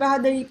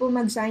 Napakadali po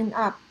mag-sign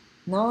up,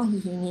 no?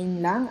 Hihingin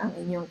lang ang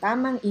inyong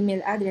tamang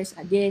email address.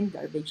 Again,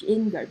 garbage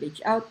in,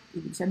 garbage out.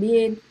 Ibig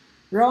sabihin,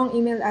 wrong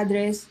email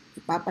address,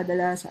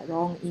 ipapadala sa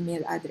wrong email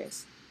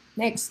address.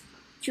 Next,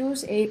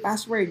 choose a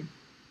password.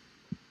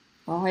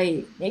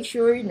 Okay, make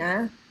sure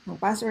na ang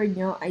password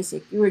nyo ay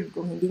secured.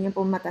 Kung hindi nyo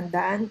po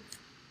matandaan,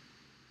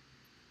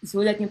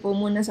 isulat nyo po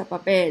muna sa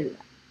papel.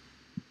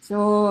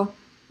 So,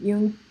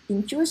 in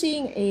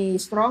choosing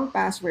a strong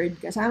password,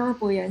 kasama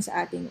po yan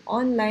sa ating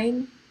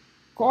online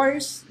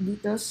course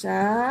dito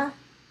sa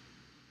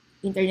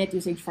Internet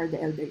Usage for the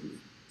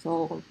Elderly.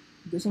 So, kung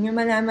gusto nyo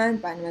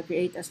malaman paano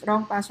mag-create a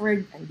strong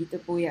password, andito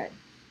po yan.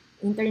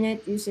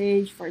 Internet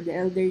Usage for the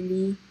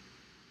Elderly.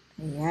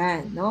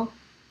 Ayan, no?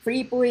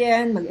 Free po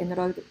yan.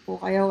 Mag-enroll po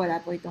kayo. Wala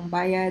po itong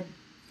bayad.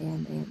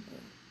 Ayan.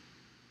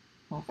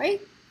 Okay?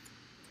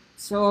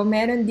 So,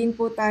 meron din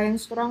po tayong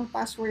strong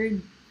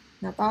password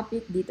na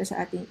topic dito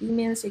sa ating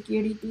email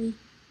security.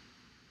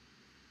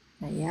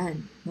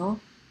 Ayan,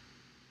 no?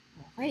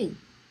 Okay.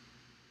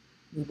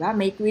 Diba?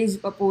 May quiz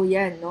pa po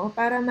yan, no?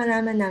 Para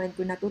malaman namin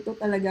kung natuto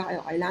talaga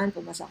kayo, kailangan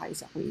pumasa kayo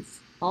sa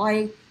quiz.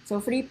 Okay?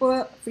 So, free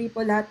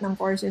po lahat ng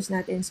courses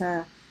natin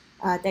sa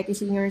Techie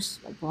Seniors.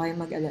 Huwag po kayong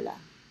mag-alala.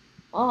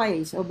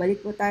 Okay. So,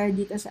 balik po tayo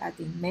dito sa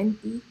ating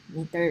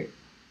Mentimeter.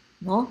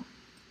 No?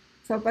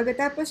 So,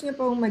 pagkatapos nyo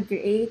pong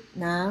mag-create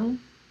ng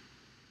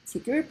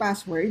secure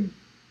password,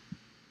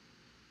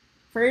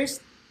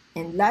 first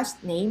and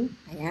last name,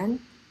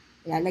 ayan,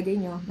 ilalagay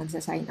nyo,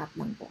 magsa-sign up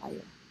lang po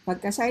kayo.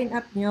 Pagka-sign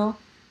up nyo,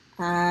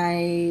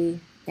 ay,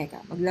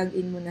 teka,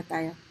 mag-login muna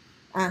tayo.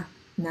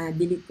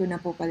 Na-delete ko na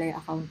po pala yung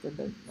account ko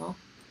doon, no?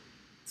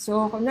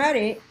 So,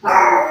 kunwari,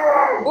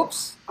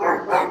 oops,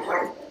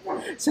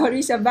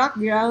 sorry sa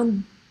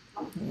background.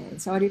 Ayan,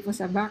 sorry po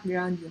sa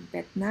background, yung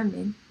pet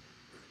namin.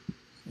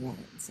 Ayan,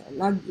 so,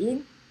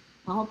 login.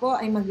 Ako po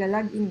ay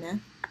magla-login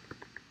na.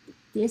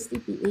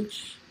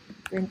 TSTPH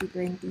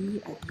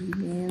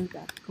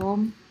 2020@gmail.com.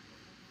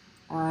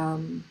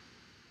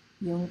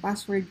 Yung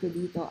password ko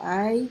dito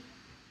ay,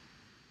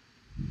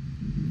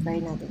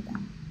 try natin ito.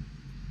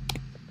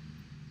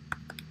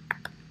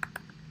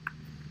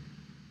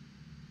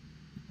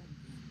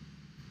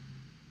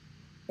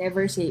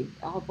 Never save.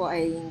 Ako po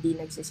ay hindi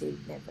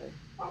nagsasave, never.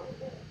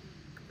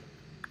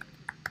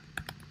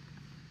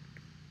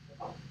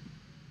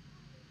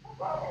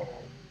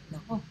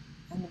 Nako,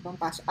 ano bang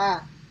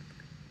password?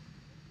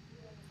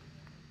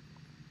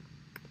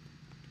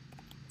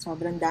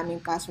 Sobrang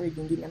daming password,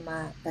 hindi na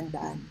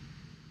matandaan.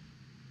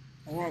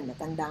 Ayan,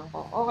 natandaan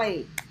ko.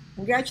 Okay,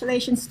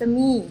 congratulations to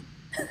me.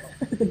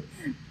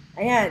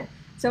 Ayan,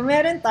 so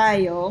meron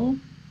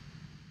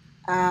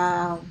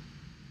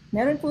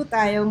po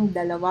tayong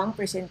dalawang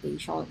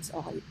presentations.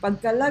 Okay,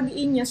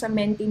 pagka-login nyo sa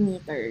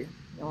Mentimeter,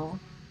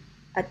 no,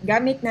 at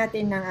gamit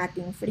natin ng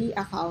ating free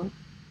account,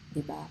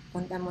 diba?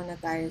 Punta muna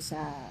tayo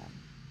sa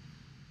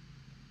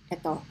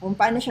ito, kung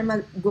paano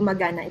siya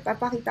gumagana.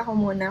 Ipapakita ko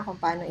muna kung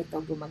paano ito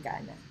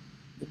gumagana.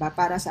 Diba?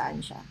 Para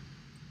saan siya.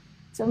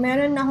 So,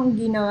 meron akong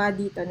ginawa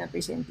dito na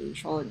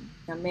presentation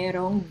na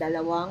merong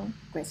dalawang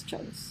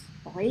questions.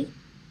 Okay?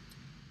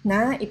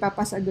 Na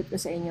ipapasagot ko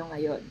sa inyo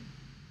ngayon.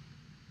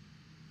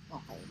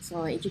 Okay.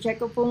 So, i-check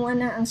ko po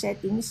muna ang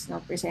settings,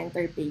 no?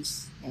 Presenter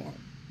page. Ayan.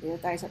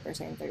 Dito tayo sa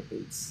presenter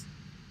page.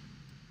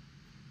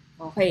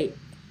 Okay.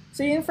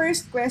 So, yung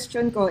first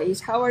question ko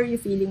is, how are you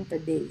feeling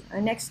today?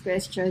 Ang next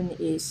question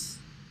is,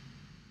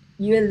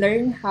 you will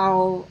learn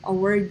how a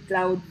word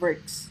cloud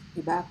works.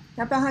 Diba?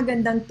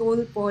 Napakagandang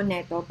tool po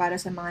neto para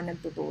sa mga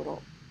nagtuturo.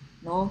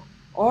 No?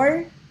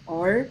 Or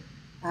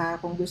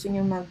kung gusto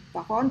niyo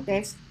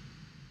magpa-contest,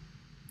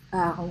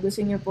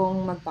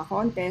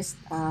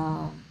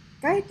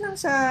 kahit lang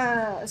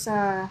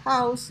sa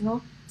house,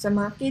 no? Sa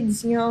mga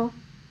kids nyo,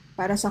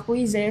 para sa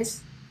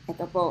quizzes,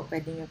 ito po,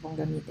 pwede nyo pong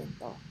gamitin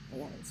to.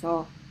 Ayan.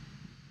 So,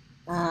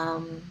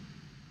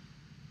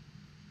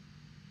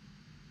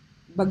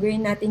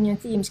 baguhin natin yung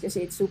themes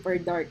kasi it's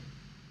super dark.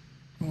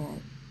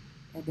 Ayan.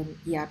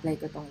 I-apply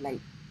ko tong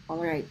light.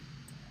 Alright.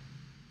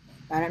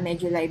 Para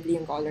medyo lively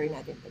yung color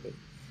natin today.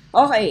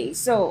 Okay,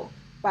 so,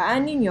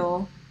 paano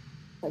nyo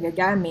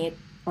magagamit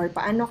or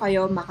paano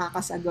kayo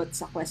makakasagot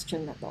sa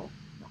question na to?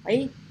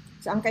 Okay?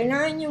 So, ang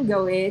kailangan nyo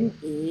gawin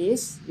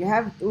is, you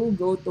have to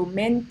go to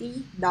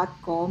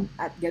menti.com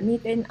at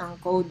gamitin ang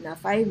code na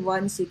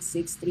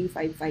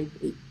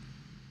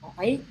 516635558.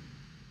 Okay?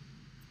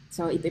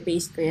 So,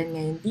 ipipaste ko yan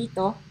ngayon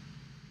dito.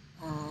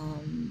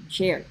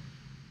 Share.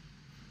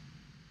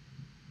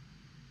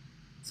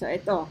 So,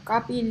 ito,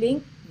 copy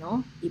link,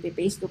 no?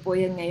 Ipipaste ko po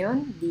yan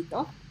ngayon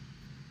dito.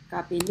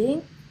 Copy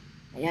link.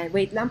 Ayan,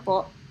 wait lang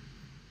po.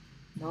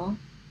 No?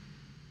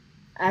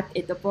 At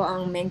ito po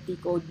ang Menti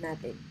code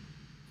natin.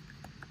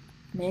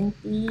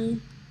 Menti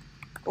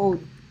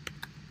code.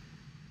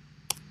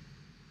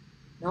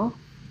 No?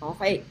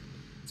 Okay.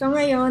 So,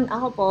 ngayon,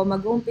 ako po,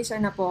 mag-uumpisa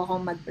na po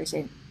akong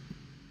mag-present.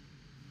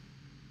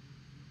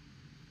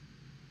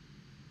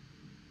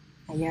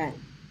 Ayan.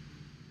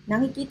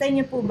 Nakikita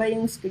niyo po ba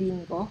yung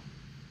screen ko?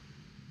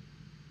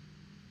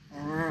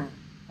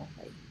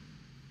 Okay.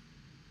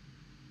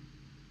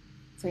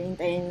 So,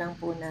 hintayin lang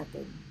po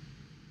natin.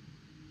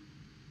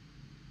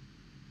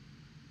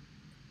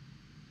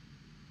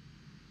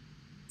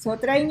 So,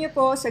 try nyo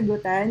po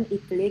sagutan.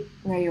 I-click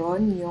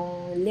ngayon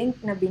yung link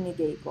na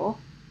binigay ko.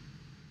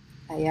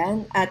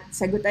 Ayan. At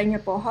sagutan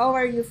nyo po, how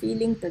are you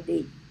feeling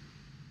today?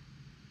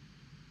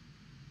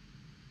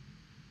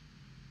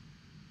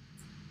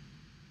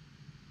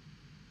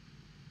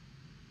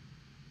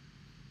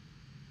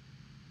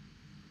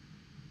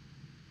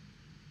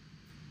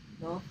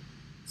 No?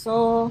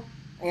 So,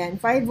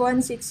 ayan,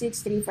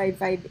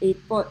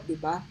 516635558 po, di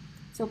ba?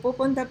 So,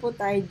 pupunta po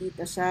tayo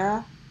dito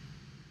sa,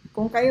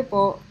 kung kayo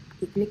po,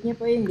 i-click nyo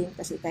po yung link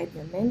kasi type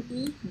nyo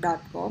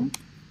menti.com.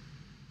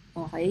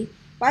 Okay?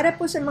 Para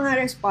po sa mga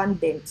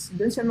respondents,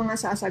 dun sa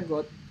mga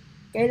sasagot,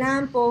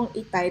 kailangan pong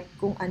i-type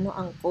kung ano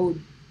ang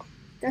code.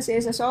 Kasi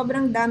sa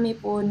sobrang dami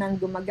po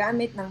ng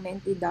gumagamit ng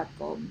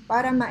menti.com,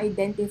 para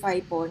ma-identify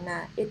po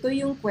na ito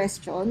yung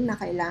question na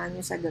kailangan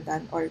nyo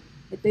sagutan or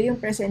ito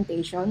yung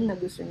presentation na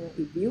gusto nyo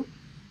i-view,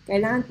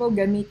 kailangan po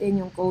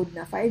gamitin yung code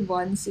na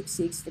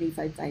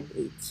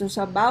 516635558. So,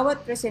 sa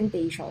bawat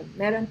presentation,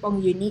 meron pong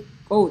unique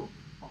code.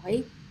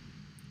 Okay?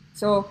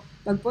 So,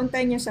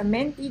 pagpunta nyo sa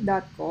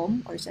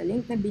menti.com or sa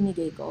link na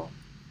binigay ko,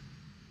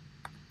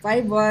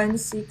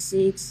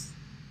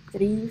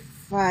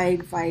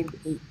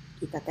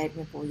 516635558. Ita-type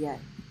nyo po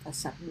yan.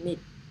 Submit.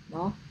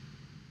 No?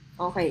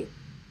 Okay.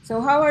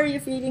 So, how are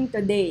you feeling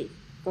today?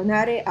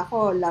 Kunwari,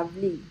 ako,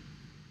 lovely.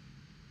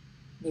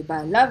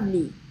 Diba?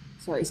 Lovely.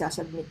 So,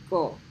 isasubmit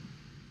ko.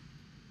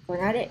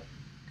 Kunwari,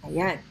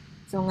 ayan.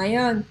 So,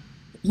 ngayon,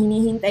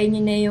 hinihintay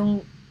nyo na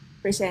yung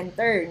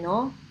presenter,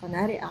 no?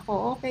 Kunwari,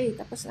 ako, okay,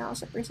 tapos na ako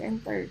sa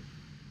presenter.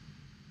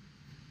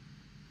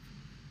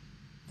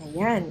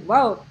 Ayan.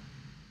 Wow!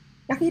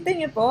 Nakita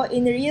nyo po,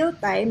 in real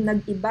time,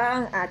 nag-iba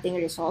ang ating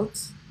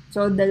results.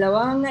 So,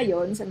 dalawa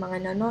ngayon sa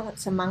mga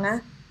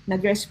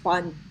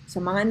nag-respond.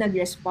 Sa mga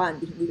nag-respond,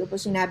 hindi ko po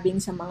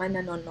sinabing sa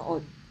mga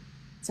nanonood.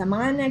 Sa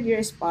mga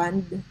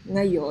nag-respond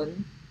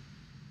ngayon,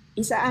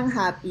 isa ang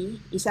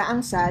happy, isa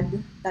ang sad,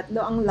 3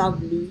 ang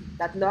lovely,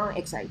 3 ang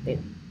excited.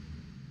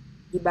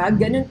 Diba?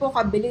 Ganun po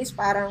kabilis,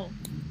 parang,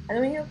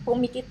 alam niyo,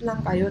 pumikit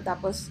lang kayo,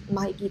 tapos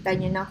makikita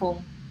niyo na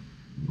kung,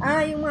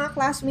 yung mga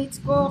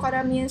classmates ko,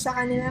 karamihan sa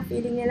kanila,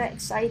 feeling nila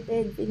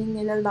excited, feeling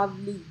nila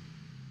lovely.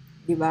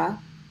 Diba?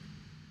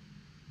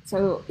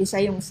 So, isa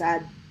yung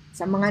sad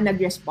sa mga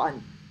nag-respond.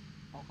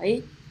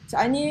 Okay?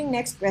 So, ano yung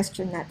next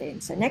question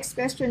natin? Sa next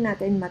question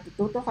natin,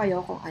 matututo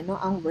kayo kung ano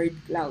ang word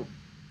cloud.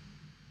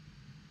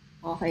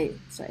 Okay,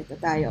 so ito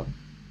tayo.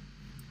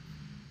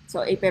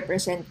 So,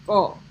 ipe-present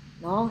ko.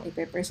 No?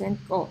 Ipe-present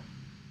ko.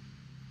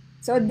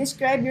 So,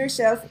 describe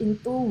yourself in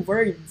 2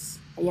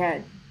 words.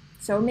 Ayan.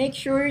 So, make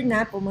sure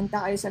na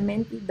pumunta kayo sa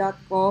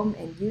menti.com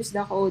and use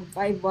the code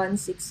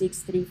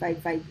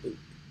 51663558.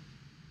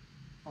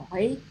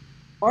 Okay?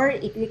 Or,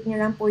 i-click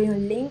nyo lang po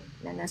yung link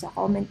na nasa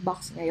comment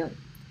box ngayon.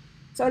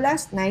 So,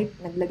 last night,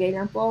 naglagay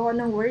lang po ako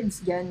ng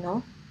words dyan,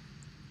 no?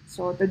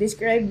 So, to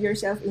describe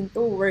yourself in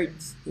 2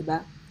 words,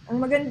 diba? Ang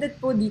maganda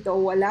po dito,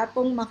 wala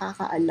pong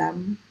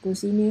makakaalam kung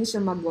sino yung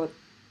sumagot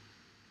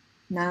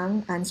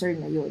ng answer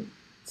na yun.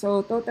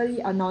 So,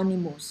 totally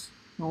anonymous.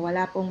 No,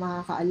 wala pong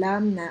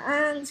makakaalam na,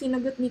 ang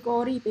sinagot ni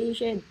Cory,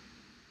 patient.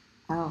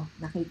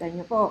 Nakita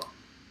nyo po.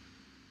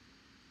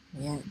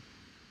 Ayan.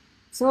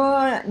 So,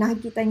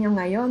 nakikita nyo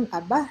ngayon,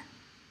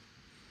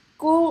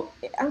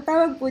 ang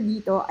tawag po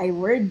dito ay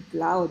word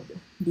cloud.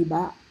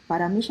 Diba?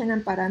 Parami siya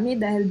ng parami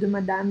dahil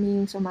dumadami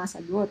yung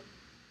sumasagot.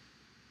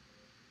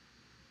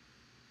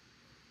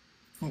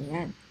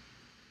 Ayan.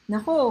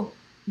 Nako,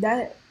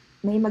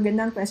 may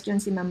magandang question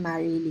si Ma'am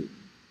Marilyn.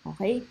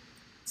 Okay?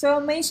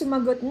 So, may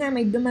sumagot na,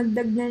 may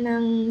dumagdag na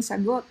ng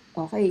sagot.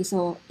 Okay,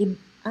 so,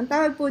 ang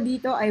tawag po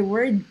dito ay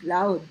word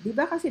cloud. Di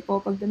ba kasi po,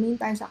 pag tumingin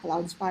tayo sa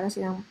clouds, para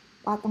silang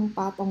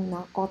patong-patong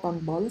na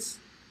cotton balls.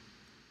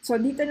 So,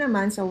 dito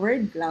naman sa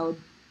word cloud,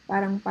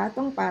 parang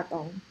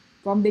patong-patong,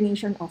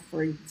 combination of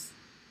words.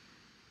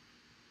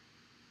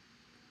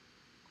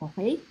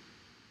 Okay?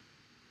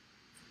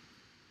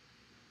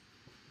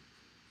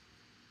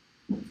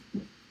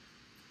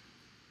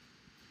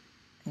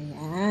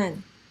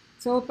 Ayan.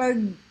 So, pag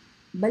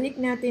balik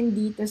natin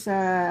dito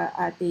sa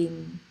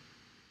ating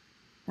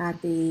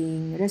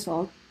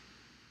result,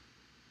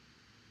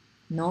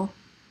 no?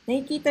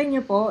 Nakikita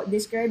niyo po,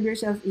 describe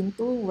yourself in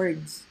 2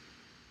 words.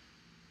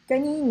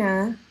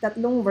 Kanina, 3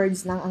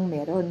 words lang ang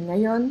meron.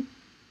 Ngayon,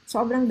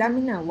 sobrang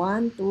dami na.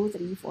 1, 2,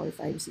 3, 4,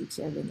 5, 6,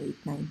 7,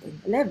 8,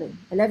 9, 10, 11.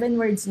 11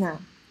 words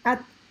na.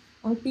 At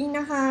ang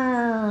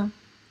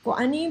kung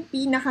ano yung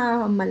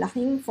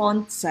pinakamalaking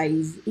font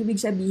size,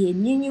 ibig sabihin,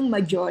 yun yung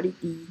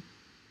majority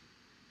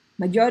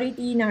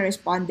ng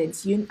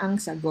respondents, yun ang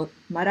sagot.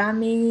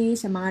 Marami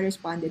sa mga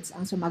respondents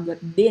ang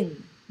sumagot din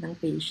ng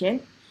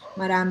patient.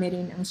 Marami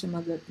rin ang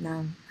sumagot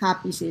ng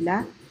happy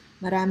sila.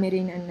 Marami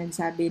rin ang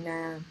nagsabi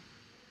na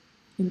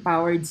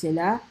empowered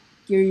sila,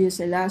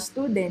 curious sila,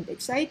 student,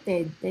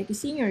 excited, techie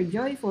senior,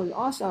 joyful,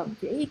 awesome,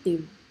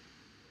 creative.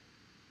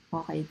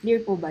 Okay,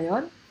 clear po ba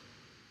yon?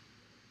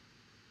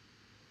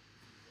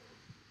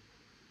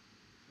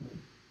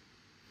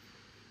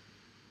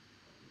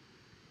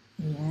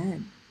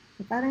 Ayan.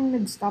 So, parang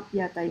nag-stop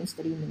yata yung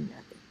streaming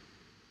natin.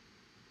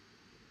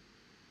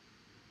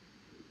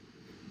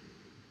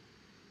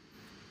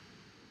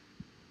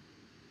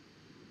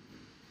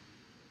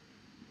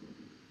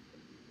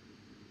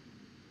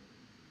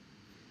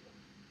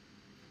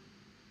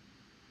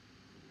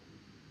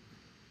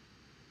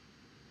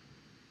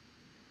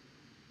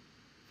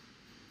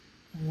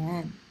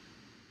 Ayan.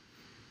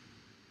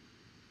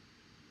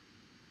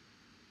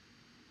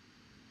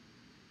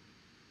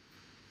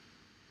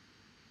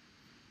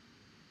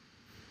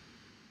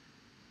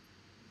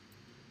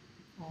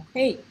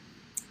 Okay.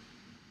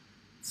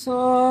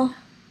 So,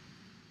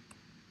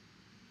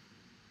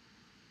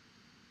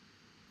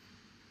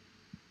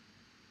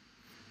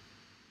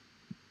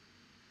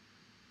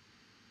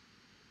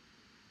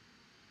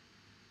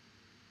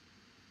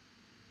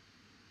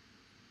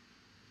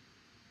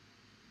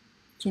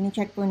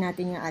 chine-check po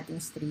natin yung ating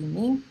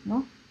streaming,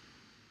 no?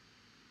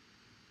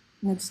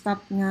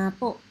 Nag-stop nga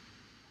po.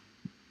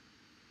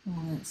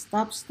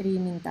 Stop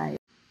streaming tayo.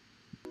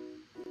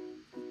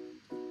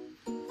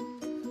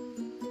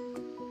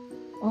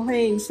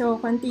 Okay,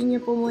 so continue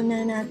po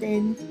muna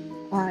natin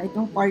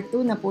itong part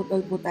 2.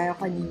 Naputol po tayo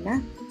kanina.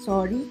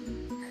 Sorry.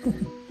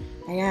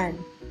 Ayan.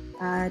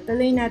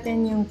 Tuloy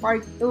natin yung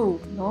part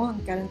 2, no?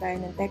 Nagkaroon tayo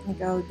ng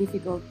technical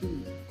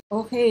difficulty.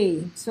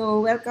 Okay,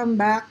 so welcome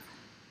back.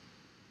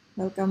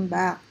 Welcome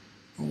back.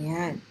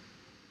 Ayan.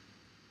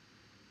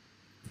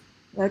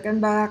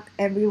 Welcome back,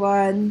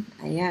 everyone.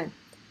 Ayan.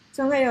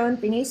 So ngayon,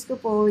 pinaste ko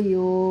po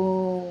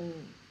yung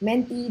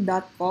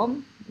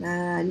menti.com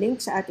na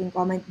link sa ating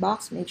comment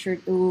box. Make sure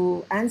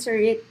to answer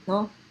it,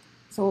 no?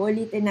 So,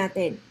 ulitin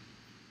natin.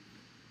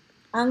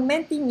 Ang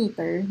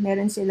Mentimeter,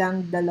 meron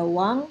silang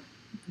dalawang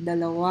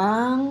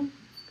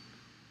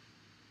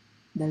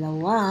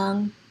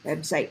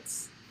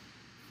websites.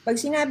 Pag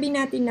sinabi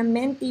natin na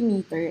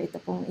Mentimeter, ito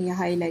pong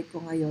i-highlight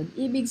ko ngayon,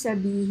 ibig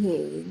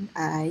sabihin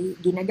ay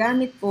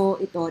ginagamit po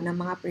ito ng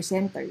mga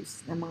presenters,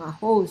 ng mga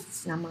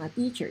hosts, ng mga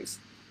teachers.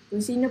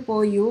 Kung sino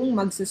po yung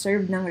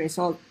magsaserve ng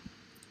result.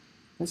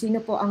 Kung sino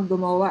po ang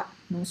gumawa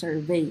ng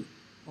survey.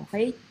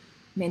 Okay?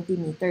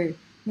 Mentimeter.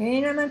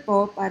 Ngayon naman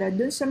po, para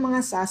dun sa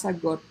mga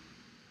sasagot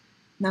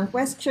ng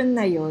question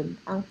na yon,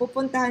 ang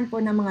pupuntahan po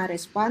ng mga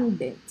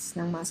respondents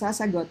ng mga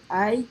sasagot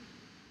ay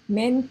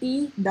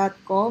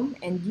menti.com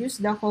and use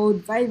the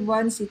code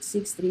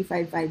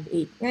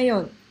 51663558.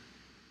 Ngayon,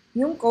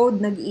 yung code,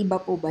 nag-iiba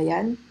po ba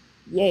yan?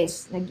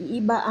 Yes,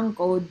 nag-iiba ang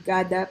code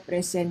kada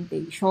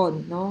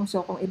presentation, no?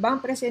 So, kung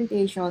ibang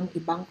presentation,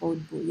 ibang code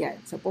po yan.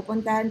 So,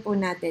 pupuntahan po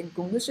natin,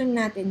 kung gusto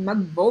natin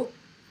mag-vote,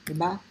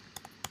 diba?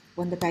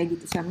 Punta tayo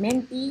dito sa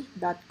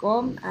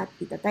menti.com at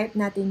itatype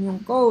natin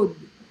yung code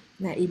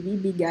na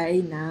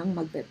ibibigay ng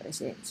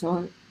magpe-present.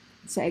 So,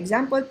 sa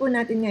example po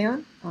natin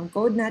ngayon, ang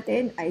code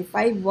natin ay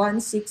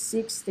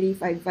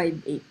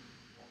 51663558.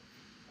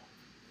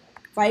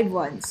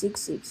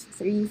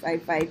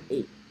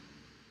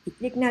 51663558.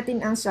 I-click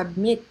natin ang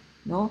submit,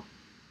 no?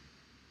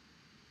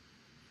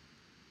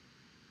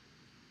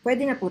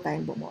 Pwede na po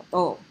tayong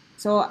bumoto.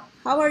 So,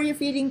 how are you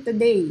feeling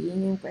today?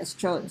 Yun yung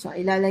question. So,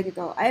 ilalagay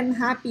ko, I'm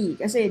happy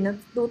kasi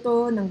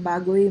natututo ng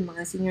bago yung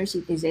mga senior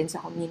citizens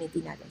sa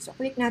community natin. So,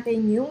 click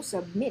natin yung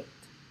submit.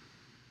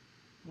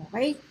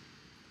 Okay?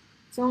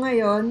 So,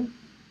 ngayon,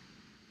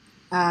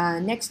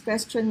 next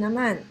question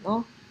naman,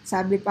 no?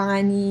 Sabi pa nga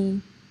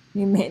ni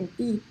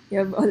Menti, you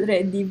have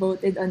already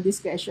voted on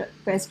this question.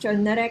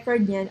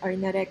 Na-record niyan or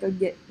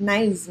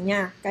na-recognize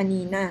niya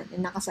kanina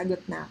na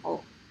nakasagot na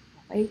ako.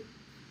 Okay?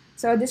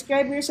 So,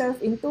 describe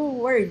yourself in 2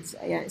 words.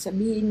 Ayan,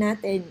 sabihin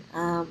natin,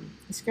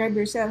 describe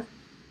yourself.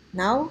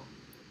 Now,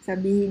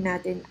 sabihin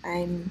natin,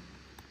 I'm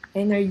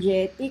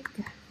energetic,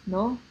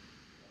 no?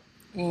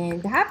 And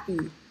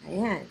happy.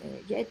 Ayan,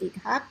 energetic,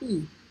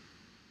 happy.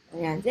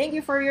 Ayan, thank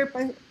you for your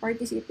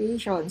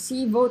participation.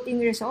 See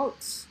voting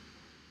results.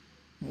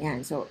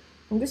 Ayan, so,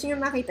 kung gusto nyo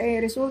makita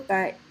yung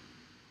resulta,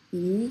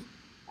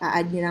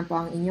 i-add nyo lang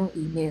po ang inyong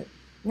email.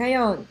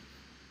 Ngayon,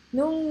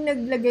 nung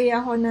naglagay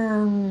ako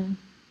ng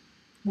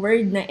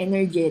word na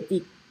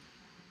energetic,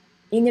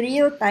 in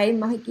real time,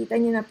 makikita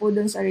nyo na po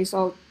dun sa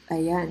result,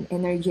 ayan,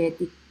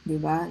 energetic,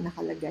 di ba,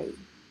 nakalagay.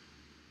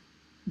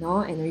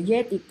 No,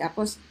 energetic.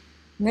 Tapos,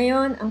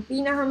 ngayon, ang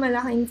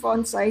pinakamalaking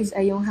font size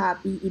ay yung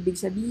happy. Ibig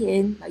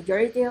sabihin,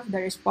 majority of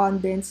the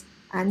respondents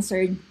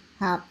answered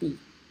happy.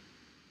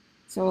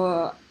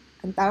 So,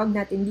 ang tawag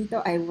natin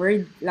dito ay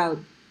word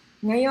cloud.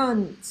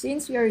 Ngayon,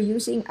 since we are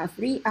using a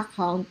free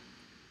account,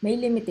 may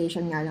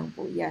limitation nga lang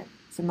po yan.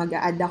 So,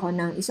 mag-a-add ako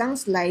ng isang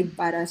slide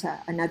para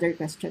sa another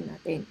question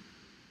natin.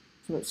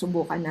 So,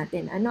 subukan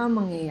natin. Ano ang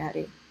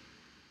mangyayari?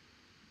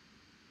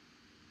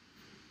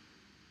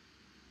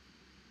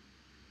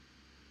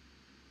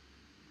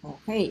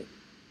 Okay.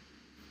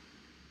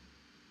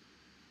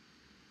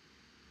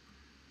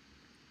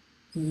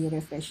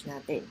 I-refresh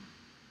natin.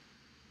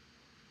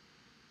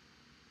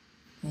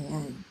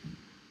 Ayan.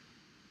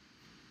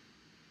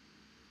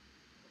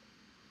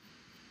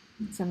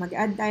 So,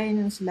 mag-add tayo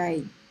ng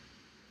slide.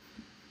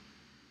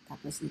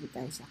 Tapos, dito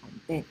tayo sa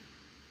content.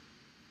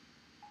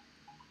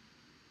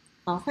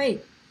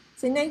 Okay.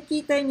 So,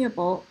 nakikita nyo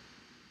po,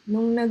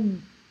 nung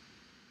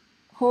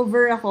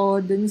nag-hover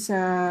ako dun sa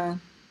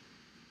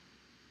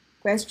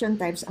question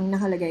types, ang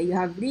nakalagay, you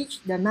have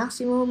reached the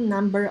maximum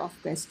number of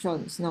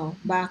questions. No?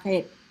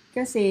 Bakit?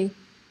 Kasi,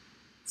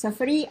 sa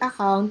free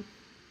account,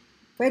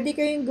 pwede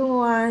kayong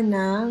gumawa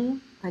ng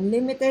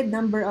unlimited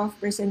number of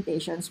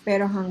presentations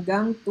pero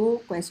hanggang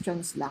 2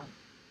 questions lang.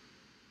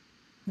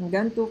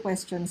 Hanggang 2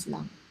 questions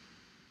lang.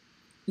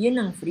 Yun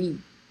ang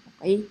free.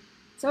 Okay?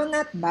 So,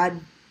 not bad.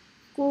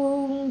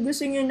 Kung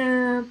gusto nyo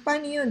na,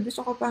 paano yun? Gusto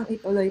ko pang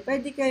ituloy.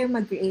 Pwede kayo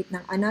mag-create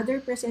ng another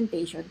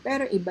presentation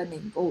pero iba na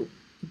yung code.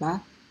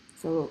 Diba?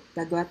 So,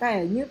 gagawa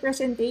tayo. New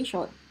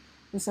presentation.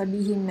 So,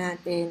 sabihin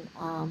natin,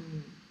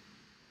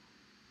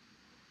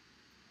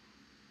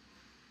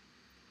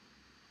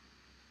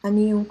 ano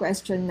yung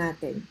question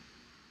natin?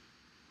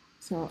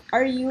 So,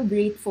 are you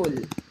grateful?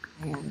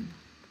 Ayan.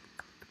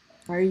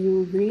 Are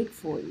you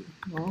grateful?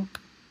 No?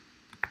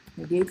 Are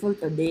you grateful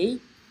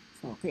today?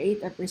 So, create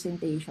a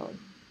presentation.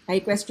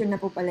 Ay, question na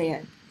po pala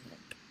yan.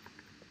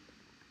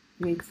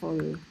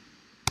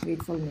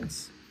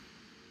 Gratefulness.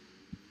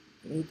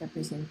 Create a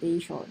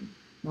presentation.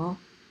 No?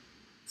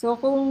 So,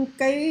 kung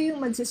kayo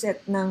yung magsiset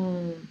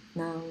ng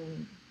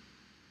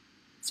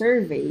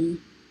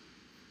survey,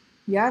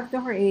 you have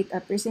to create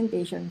a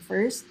presentation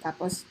first,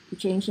 tapos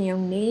i-change niyo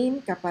yung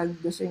name. Kapag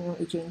gusto niyo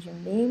i-change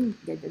yung name,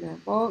 ganito na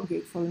po,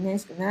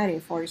 gratefulness, kunwari,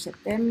 for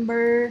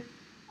September,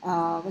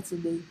 what's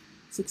the day?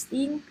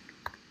 16,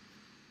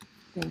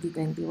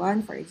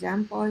 2021, for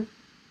example.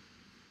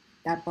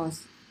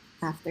 Tapos,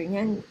 after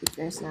nyan,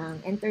 i-press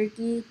ng enter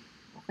key.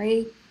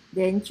 Okay?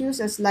 Then, choose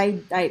a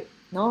slide type.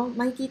 No?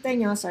 Makikita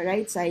nyo sa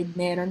right side,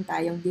 meron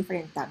tayong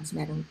different tabs.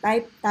 Merong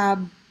type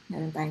tab,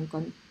 meron tayong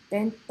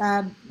content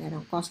tab,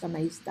 merong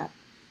customize tab.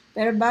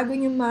 Pero bago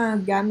nyo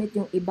magamit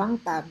yung ibang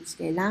tabs,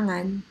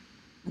 kailangan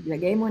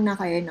maglagay muna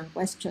kayo ng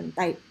question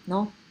type,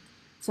 no?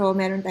 So,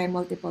 meron tayong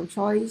multiple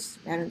choice,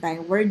 meron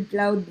tayong word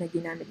cloud na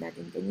ginamit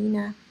natin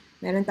kanina,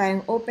 meron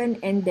tayong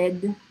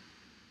open-ended,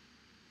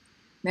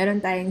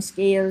 meron tayong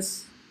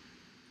scales,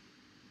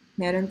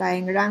 meron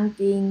tayong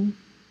ranking,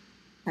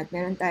 at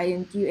meron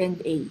tayong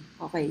Q&A.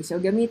 Okay, so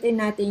gamitin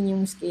natin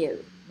yung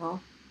scale, no?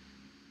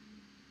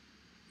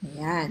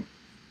 Ayan.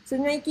 So,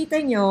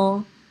 nakikita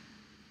nyo,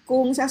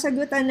 kung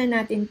sasagutan na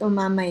natin to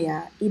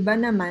mamaya, iba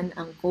naman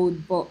ang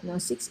code po, no?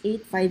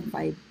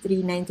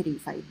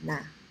 68553935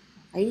 na.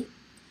 Okay?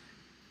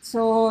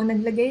 So,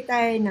 naglagay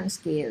tayo ng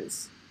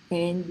scales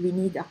and we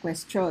need a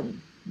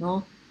question,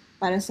 no?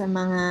 Para sa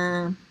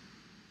mga,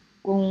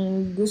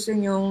 kung gusto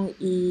nyong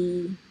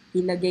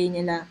ilagay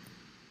nila,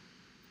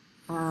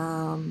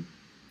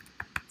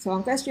 so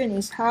ang question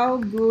is, how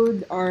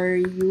good are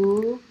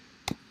you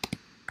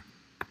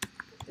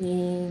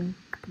in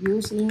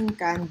using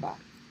Canva?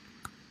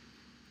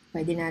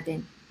 Pwede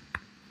natin.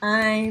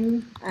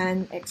 I'm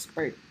an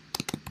expert.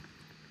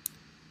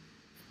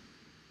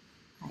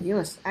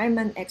 Ayos, I'm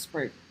an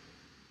expert.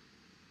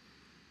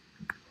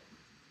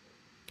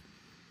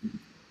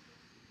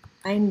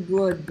 I'm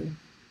good.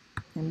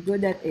 I'm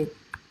good at it.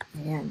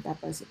 Ayan,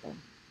 tapos ito.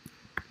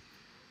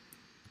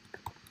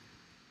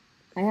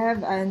 I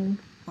have an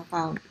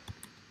account,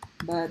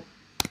 but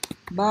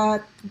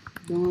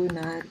do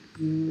not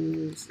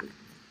use it.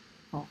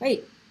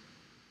 Okay.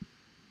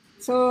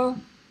 So,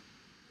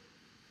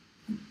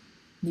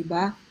 di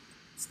ba?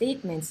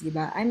 Statements, di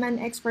ba? I'm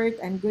an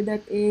expert, I'm good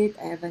at it,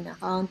 I have an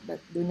account,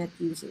 but do not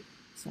use it.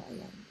 So,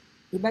 ayan.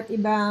 Iba't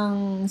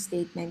ibang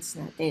statements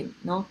natin,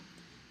 no?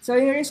 So,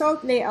 yung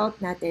result layout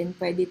natin,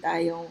 pwede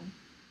tayong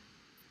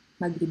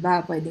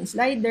mag-iba. Pwedeng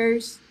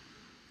sliders,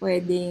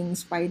 pwedeng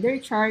spider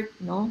chart,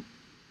 no?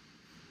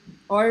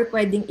 Or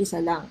pwedeng isa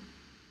lang.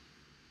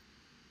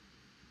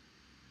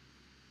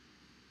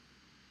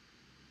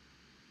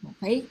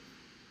 Okay?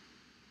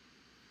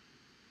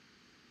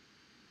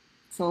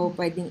 So,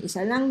 pwedeng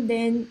isa lang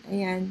din.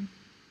 Ayan.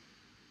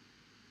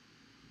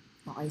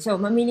 Okay, so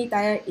mamili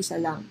tayo isa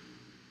lang.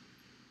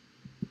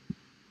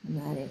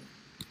 Kunwari,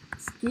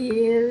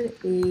 skill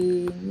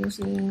in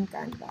using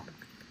Canva.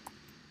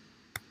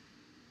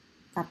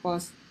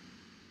 Tapos,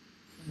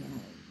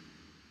 ayan.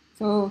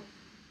 So,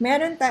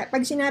 meron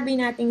pag sinabi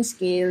nating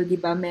scale, di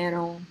ba,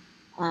 merong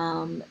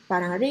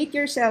parang rate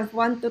yourself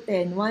 1 to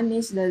 10. 1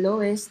 is the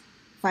lowest,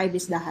 5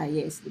 is the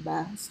highest, di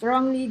ba?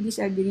 Strongly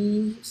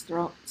disagree,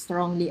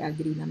 strongly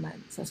agree naman.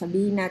 So,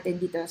 sabihin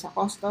natin dito sa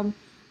custom,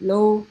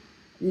 low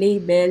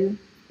label,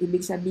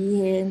 ibig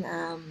sabihin,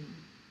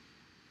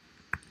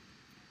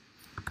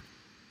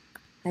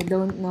 I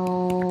don't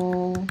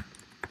know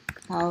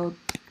how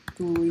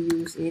to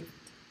use it.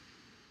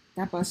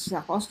 Tapos,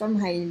 sa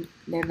custom high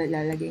level,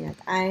 lalagay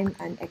natin, I'm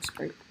an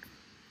expert.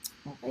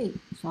 Okay.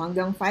 So,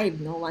 hanggang 5,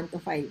 no? 1 to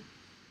 5.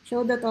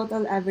 Show the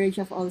total average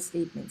of all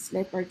statements.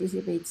 Let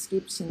participate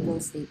skip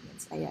single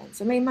statements. Ayan.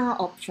 So, may mga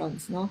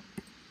options, no?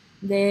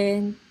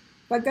 Then,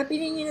 pagka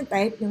pinili nyo ng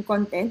type, yung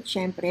content,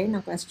 syempre,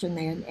 ng question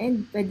na yun,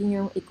 and pwede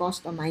nyo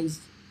i-customize.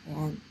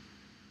 Ayan.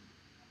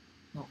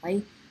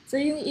 Okay? So,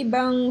 yung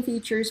ibang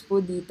features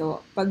po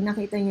dito, pag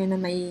nakita nyo na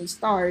may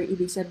star,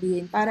 ibig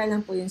sabihin, para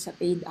lang po yun sa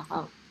paid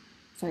account.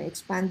 So,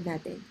 expand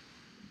natin.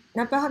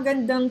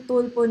 Napakagandang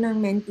tool po ng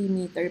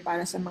Mentimeter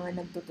para sa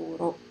mga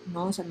nagtuturo,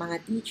 no? Sa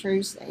mga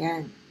teachers,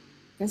 ayan.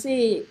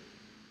 Kasi,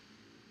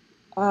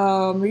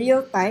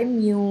 real time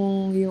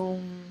yung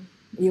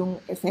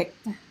effect,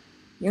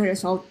 yung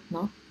result,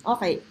 no?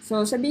 Okay,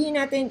 so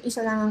sabihin natin, isa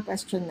lang ang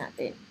question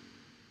natin.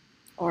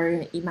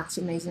 Or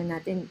i-maximize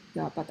na natin,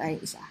 dapat ay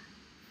isa.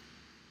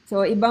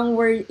 So, ibang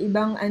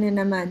ano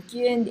naman,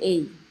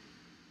 Q&A.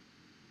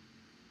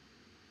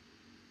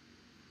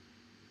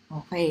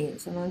 Okay,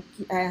 so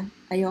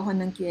ayoko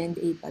ng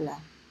Q&A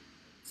pala.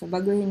 So,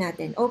 baguhin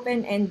natin.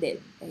 Open-ended.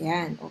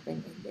 Ayan,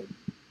 open-ended.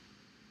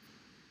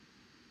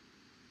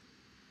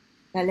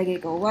 Lalagay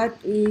ko, what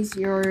is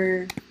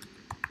your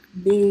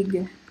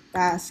big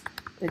task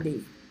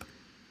today?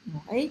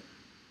 Okay?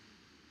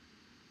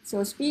 So,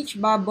 speech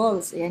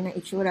bubbles. Ayan ang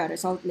itsura.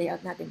 Result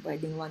layout natin.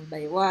 Pwedeng 1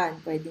 by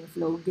 1. Pwedeng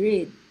flow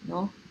grid.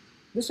 No?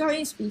 Gusto ko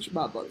yung speech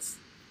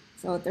bubbles.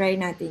 So, try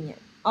natin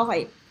yan.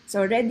 Okay.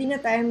 So, ready na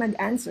tayo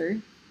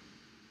mag-answer.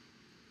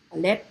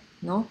 Ulit.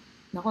 No?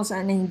 Naku,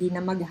 sana hindi na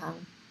mag-hang.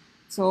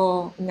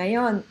 So,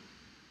 ngayon,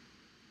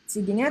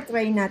 sige nga,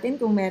 try natin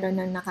kung meron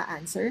na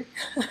naka-answer.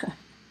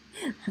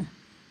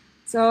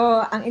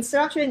 So, ang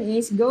instruction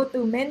is go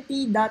to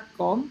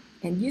menti.com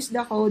and use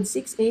the code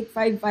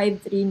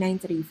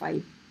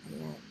 68553935.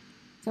 Ayan.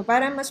 So,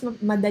 para mas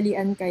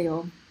madalian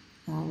kayo,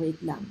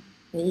 wait lang.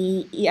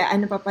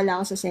 Ano pa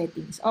pala ako sa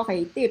settings.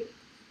 Okay, tip.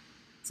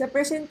 Sa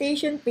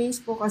presentation phase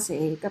po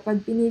kasi,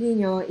 kapag pinili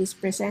nyo is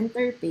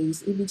presenter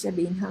phase, ibig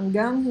sabihin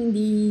hanggang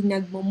hindi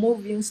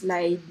nagmo-move yung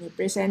slide ni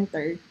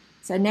presenter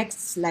sa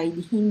next slide,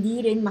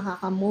 hindi rin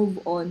makaka-move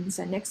on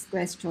sa next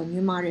question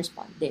yung mga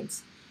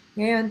respondents.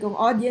 Ngayon, kung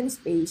audience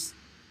phase,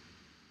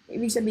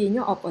 ibig sabihin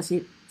nyo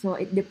opposite. So,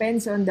 it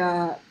depends on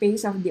the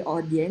pace of the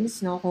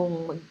audience, no,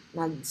 kung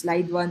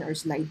mag-slide 1 or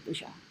slide 2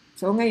 siya.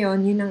 So,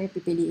 ngayon, yun ang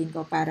ipipiliin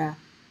ko para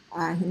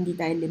hindi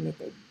tayo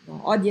limited. No?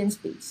 Audience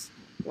pace.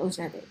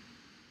 Close natin.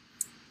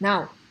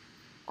 Now,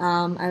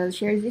 I'll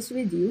share this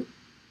with you,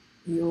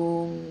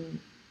 yung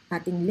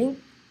ating link,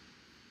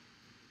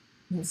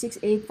 yung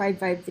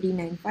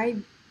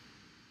 6855395.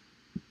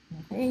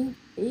 Okay,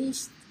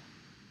 paste.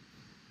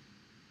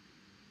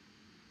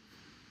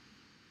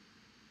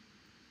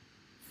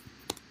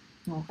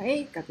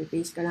 Okay,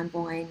 copy-paste ka lang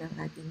po ngayon ng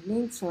ating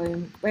link. So,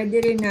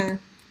 pwede rin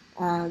na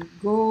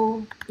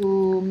go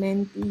to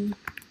menti.com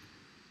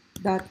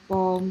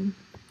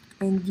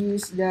and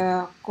use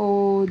the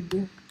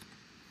code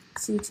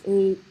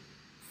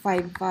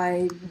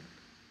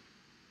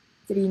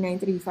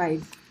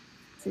 68553935.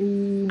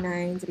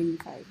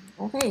 3935.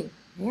 Okay,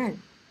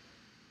 ayan.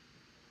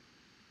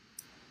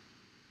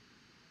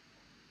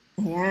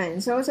 Ayan.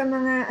 So, sa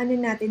mga ano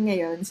natin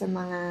ngayon, sa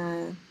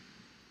mga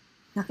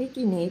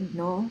nakikinig,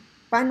 no?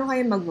 Paano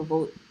kayo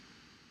mag-vote?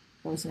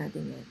 Close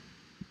natin yan.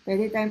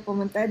 Pwede tayong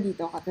pumunta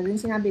dito. Katulad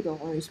sinabi ko,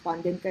 kung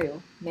respondent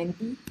kayo,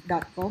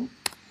 menti.com.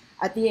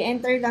 At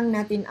i-enter lang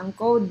natin ang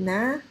code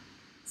na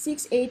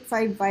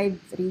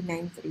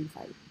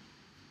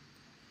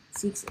 68553935.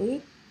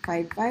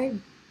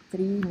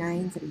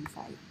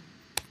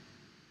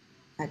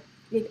 68553935. At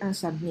click ang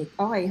submit.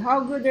 Okay,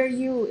 how good are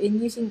you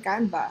in using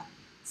Canva?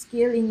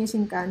 Skill in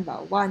using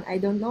Canva. 1, I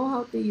don't know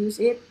how to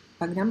use it.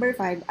 Pag number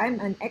 5, I'm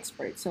an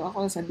expert. So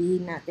ako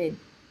sabihin natin,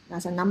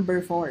 nasa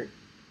number 4.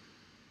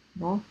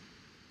 No?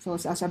 So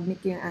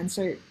sasubmit ko yung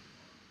answer.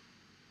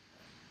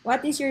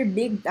 What is your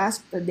big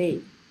task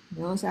today?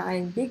 No, sa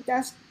akin, big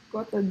task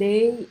ko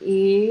today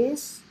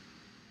is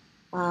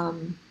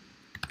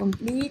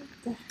complete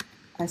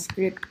a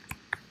script.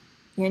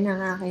 Yan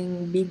ang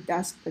aking big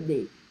task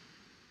today.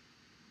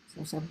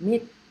 So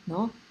submit,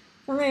 no?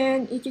 So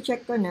ngayon,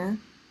 i-check ko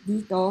na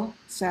dito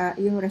sa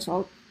yung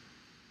result.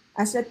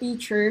 As a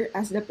teacher,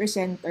 as the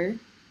presenter.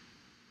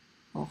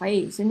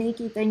 Okay, so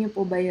nakikita niyo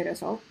po ba yung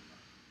result?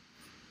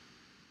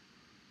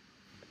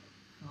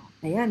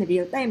 Ayan,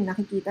 real time,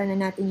 nakikita na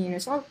natin yung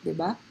result, di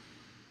ba?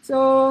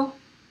 So,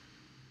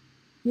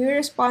 yung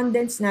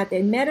respondents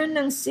natin, meron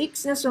ng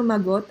 6 na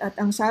sumagot at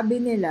ang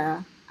sabi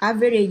nila,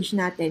 average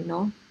natin,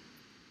 no?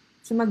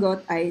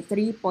 Sumagot ay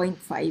 3.5.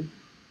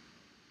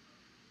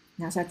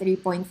 Nasa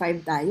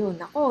 3.5 tayo.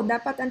 Nako,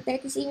 dapat ang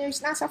Techie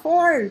Seniors nasa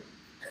 4.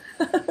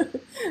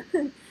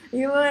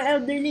 Yung mga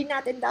elderly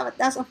natin, dapat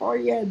nasa 4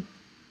 yan.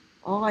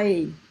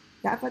 Okay.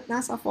 Dapat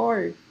nasa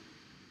 4.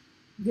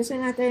 Gusto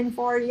natin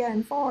 4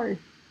 yan. 4.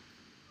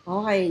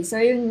 Okay.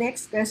 So, yung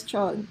next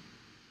question.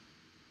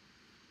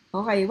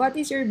 Okay. What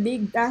is your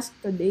big task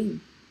today?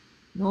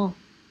 No.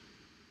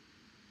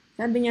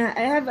 Sabi niya,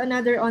 I have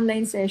another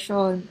online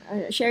session,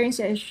 sharing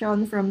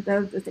session from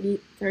 12 to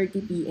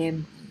 3:30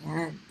 p.m.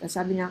 Ayan. Tapos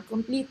sabi niya,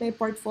 complete my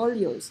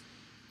portfolios.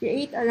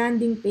 Create a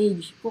landing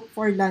page. Cook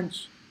for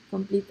lunch.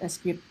 Complete a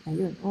script.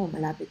 Ayun. Oh,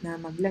 malapit na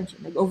mag-lunch.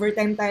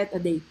 Nag-overtime tayo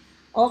today.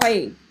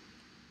 Okay.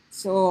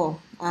 So,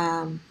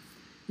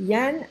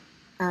 yan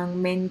ang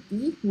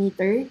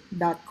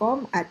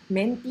mentimeter.com at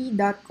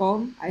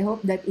menti.com. I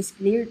hope that is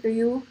clear to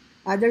you.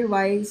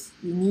 Otherwise,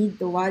 you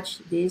need to watch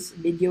this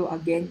video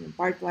again in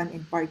part 1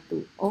 and part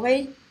 2.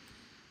 Okay?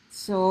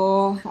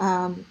 So,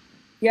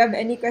 you have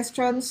any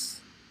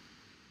questions?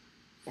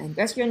 Yan,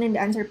 question and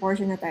answer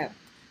portion na tayo.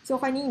 So,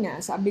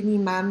 kanina, sabi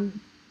ni Ma'am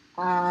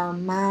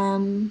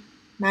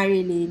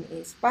Marilyn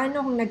is,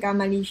 paano kung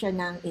nagkamali siya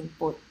ng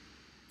input?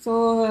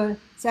 So,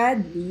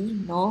 sadly,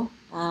 no,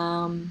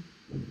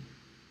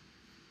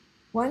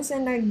 once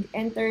na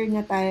nag-enter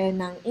na tayo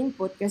ng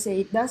input,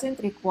 kasi it doesn't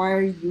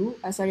require you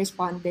as a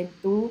respondent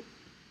to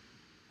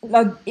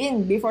log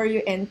in before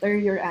you enter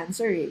your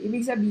answer.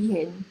 Ibig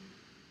sabihin,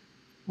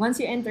 once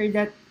you enter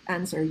that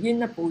answer, yun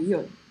na po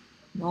yun.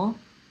 No?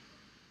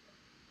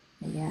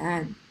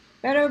 Ayan.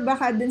 Pero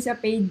baka dun sa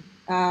paid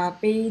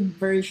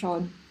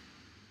version,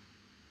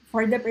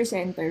 for the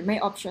presenter,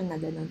 may option na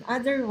ganun.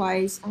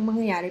 Otherwise, ang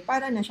mangyayari,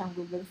 para na siyang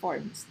Google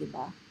Forms, di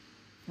ba?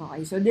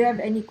 Okay, so do you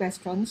have any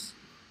questions?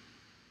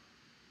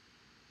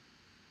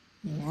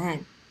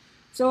 Ayan.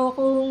 So,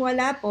 kung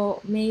wala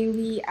po, may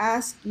we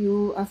ask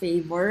you a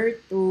favor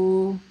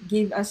to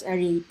give us a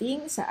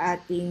rating sa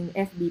ating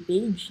FB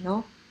page,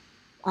 no?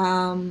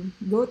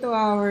 Go to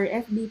our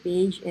FB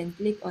page and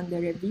click on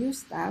the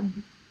reviews tab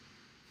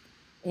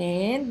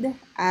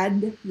and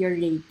add your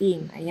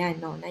rating.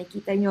 Ayan, no?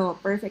 Nakikita nyo,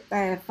 perfect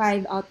tayo.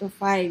 5 out of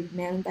 5.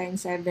 Meron tayong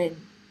 7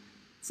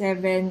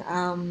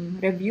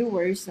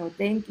 reviewers. So,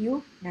 thank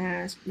you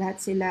na lahat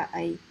sila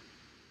ay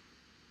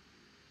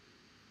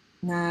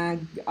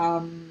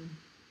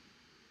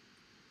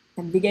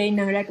nagbigay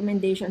ng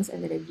recommendations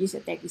and reviews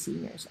sa Techie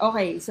Seniors.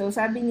 Okay, so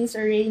sabi ni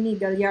Sir Rainy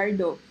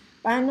Gallardo,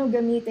 paano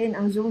gamitin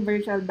ang Zoom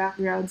virtual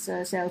background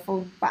sa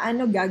cellphone?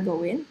 Paano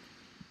gagawin?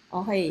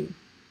 Okay,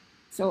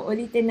 so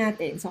ulitin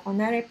natin. So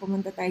kunwari,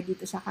 pumunta tayo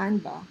dito sa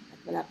Canva at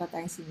wala pa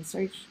tayong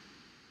sinesearch.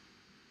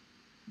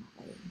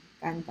 Okay,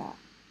 Canva.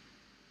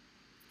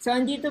 So,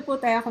 andito po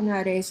tayo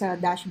kunwari sa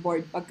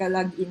dashboard,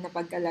 pagka-login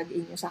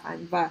nyo sa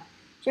Canva.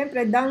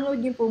 Siyempre, download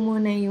nyo po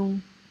muna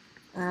yung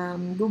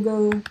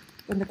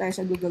punta tayo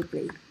sa Google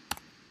Play.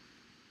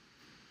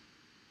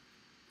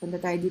 Punta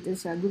tayo dito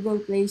sa Google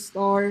Play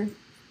Store.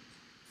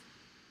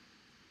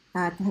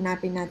 At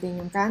hanapin natin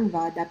yung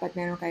Canva. Dapat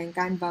meron kayong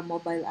Canva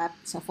mobile app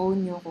sa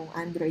phone nyo kung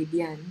Android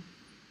yan.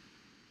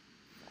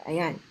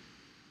 Ayan.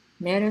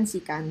 Meron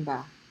si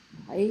Canva.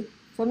 Okay?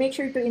 So, make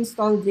sure to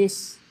install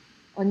this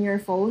on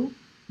your phone.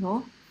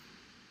 No?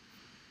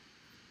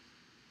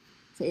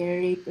 So,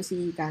 i-rate ko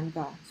si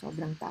Canva.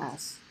 Sobrang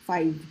taas.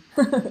 5.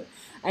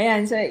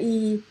 Ayan. So,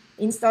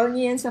 i-install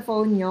nyo yan sa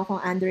phone nyo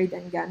kung Android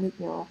ang gamit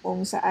nyo.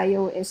 Kung sa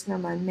iOS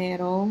naman,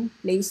 merong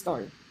Play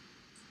Store.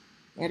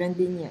 Meron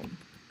din yan.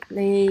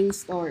 Play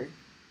Store.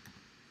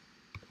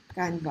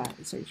 Canva.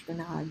 I-search ko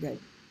na agad.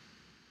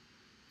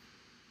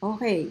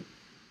 Okay.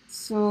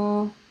 So,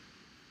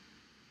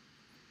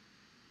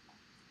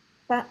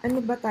 ano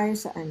ba tayo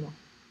sa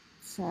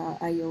sa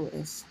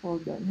iOS?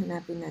 Hold on.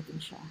 Hanapin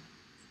natin siya.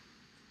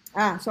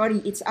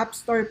 Sorry. It's App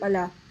Store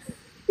pala.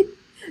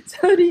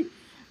 Sorry.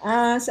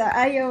 Sa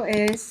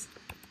iOS,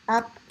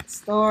 App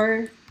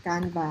Store,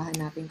 Canva.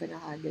 Hanapin ko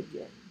na agad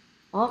yan.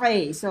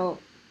 Okay. So,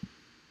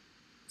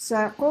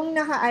 kung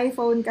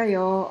naka-iPhone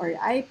kayo or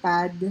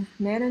iPad,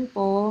 meron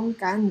pong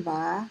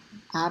Canva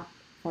app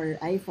for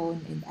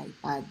iPhone and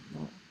iPad,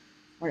 no?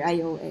 Or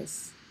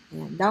iOS.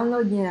 Ayan,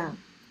 download niyo lang.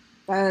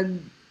 Pag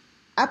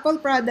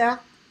Apple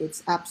product, it's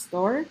App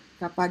Store.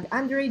 Kapag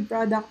Android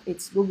product,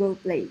 it's Google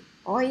Play.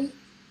 Okay?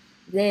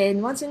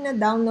 Then, once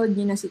na-download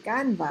niyo na si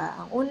Canva,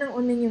 ang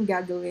unang-unang yung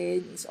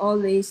gagawin is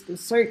always to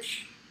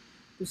search.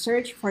 To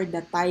search for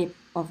the type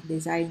of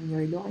design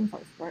you're looking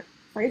for.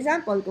 For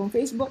example, kung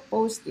Facebook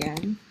post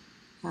yan,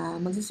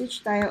 mag-switch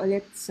tayo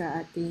ulit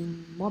sa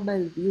ating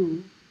mobile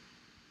view.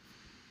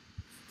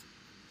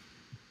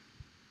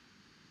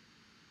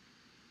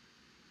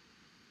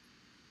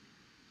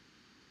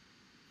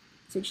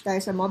 Switch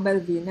tayo sa mobile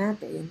view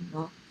natin.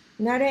 No?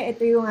 Kunwari,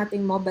 ito yung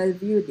ating mobile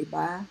view, di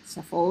ba? Sa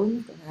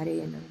phone.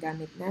 Kunwari, yan ang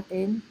gamit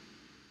natin.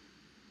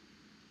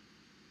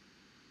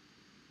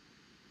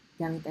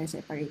 Gamit tayo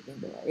separate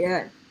window.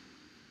 Ayan.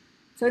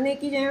 So,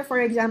 nakikita nyo,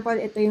 for example,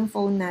 ito yung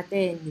phone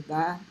natin, di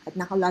ba? At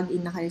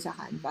naka-login na kayo sa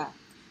Canva.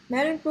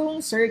 Meron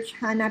pong search.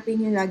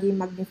 Hanapin nyo lagi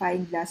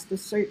magnifying glass to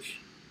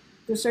search.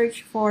 To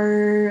search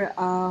for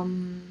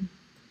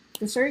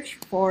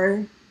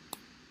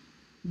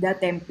the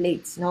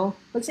templates, no?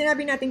 Pag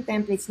sinabi nating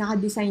templates,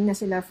 naka-design na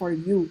sila for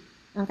you.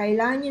 Ang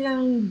kailangan nyo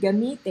lang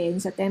gamitin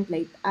sa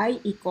template ay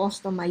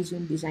i-customize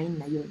yung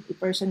design na yun.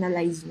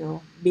 I-personalize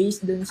nyo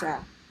based dun sa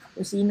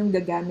kung sinong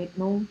gagamit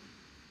ng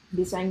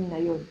design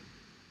na yun.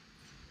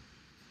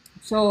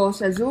 So,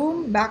 sa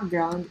zoom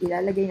background,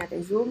 ilalagay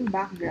natin zoom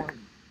background.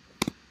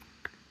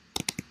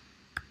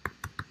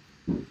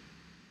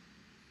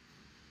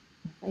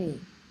 Okay.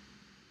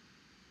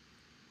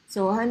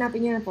 So,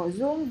 hanapin nyo na po,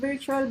 zoom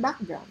virtual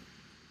background.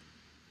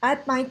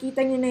 At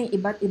makikita nyo na yung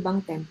iba't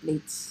ibang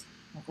templates.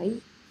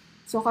 Okay?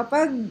 So,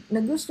 kapag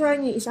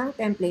nagustuhan nyo isang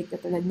template,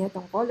 katulad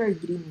netong color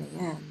green na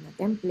yan, na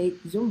template,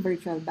 zoom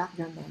virtual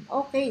background na yan,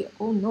 okay,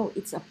 oh no,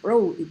 it's a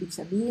pro. Ibig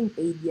sabihin,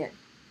 paid yan.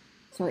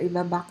 So,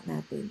 ibaback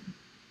natin.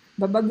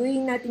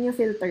 Babaguhin natin yung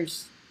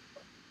filters.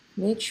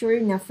 Make sure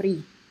na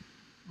free.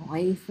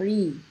 Okay,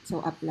 free.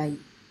 So, apply.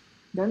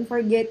 Don't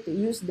forget to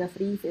use the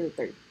free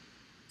filter.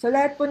 So,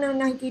 lahat po ng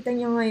nakikita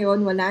nyo ngayon,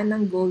 wala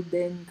nang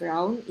golden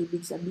crown.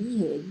 Ibig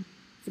sabihin,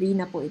 free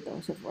na po ito.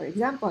 So, for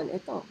example,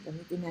 ito,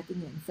 gamitin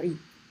natin yan, free.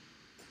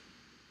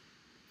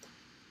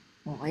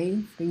 Okay,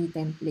 free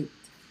template.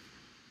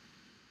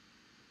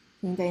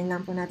 Hintayin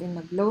lang po natin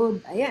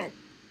mag-load. Ayan.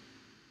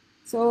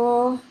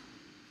 So,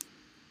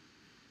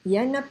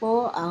 yan na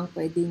po ang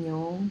pwede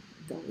nyong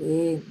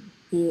gawin.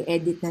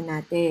 I-edit na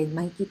natin.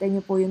 Makikita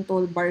nyo po yung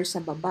toolbar sa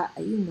baba.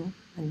 Ayun, no?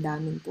 Ang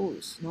daming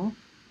tools, no?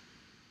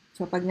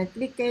 So, pag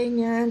nag-click kayo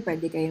niyan,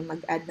 pwede kayong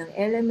mag-add ng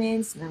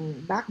elements,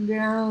 ng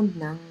background,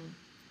 ng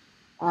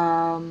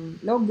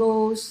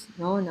logos,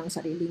 no? Ng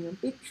sarili nyong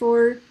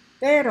picture.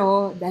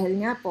 Pero, dahil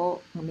nga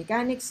po, ang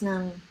mechanics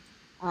ng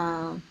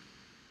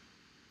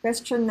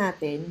question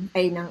natin,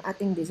 ay ng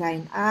ating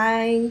design,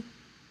 ay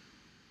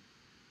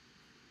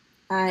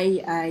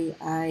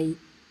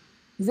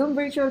Zoom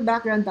virtual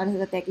background para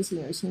sa Techie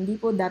Seniors, hindi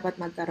po dapat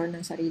magkaroon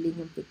ng sarili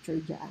nyong picture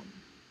dyan.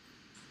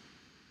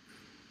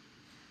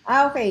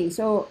 Okay.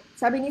 So,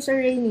 sabi ni Sir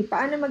Rainy,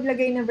 paano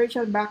maglagay ng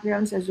virtual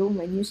background sa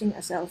Zoom when using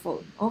a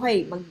cellphone?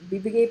 Okay,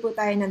 magbibigay po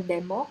tayo ng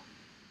demo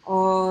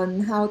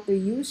on how to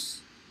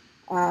use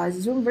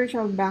Zoom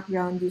virtual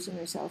background using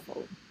your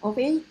cellphone.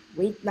 Okay?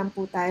 Wait lang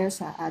po tayo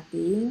sa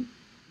ating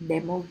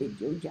demo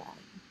video dyan.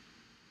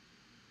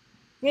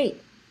 Okay.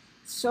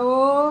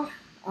 So,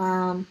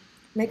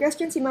 may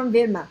question si Ma'am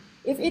Vilma.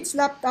 If it's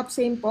laptop,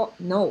 same po?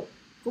 No.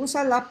 Kung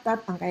sa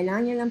laptop, ang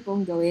kailangan nyo lang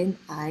pong gawin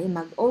ay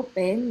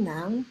mag-open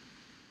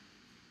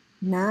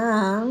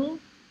ng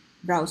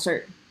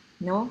browser.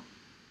 No?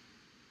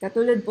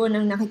 Katulad po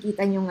ng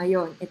nakikita nyo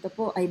ngayon, ito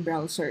po ay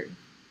browser.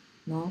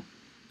 No?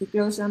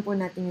 I-close lang po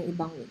natin yung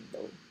ibang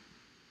window.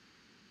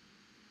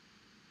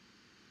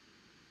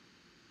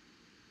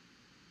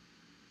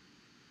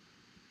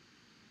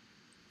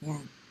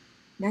 Ayan.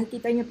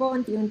 Nakikita niyo po,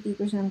 unti-unti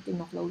ko siyang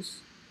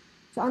kino-close.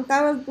 So, ang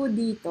tawag po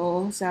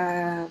dito sa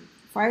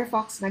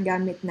Firefox na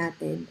gamit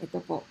natin, ito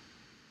po,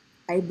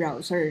 ay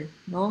browser,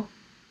 no?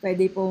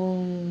 Pwede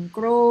pong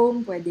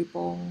Chrome, pwede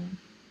pong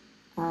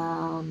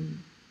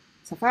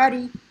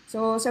Safari.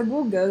 So, sa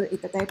Google,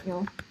 itatype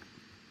nyo,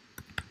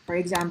 for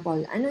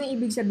example, ano yung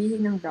ibig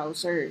sabihin ng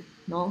browser,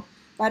 no?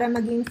 Para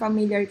maging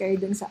familiar kayo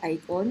dun sa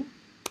icon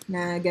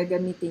na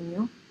gagamitin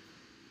nyo.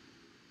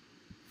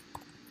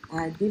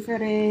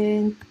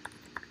 Different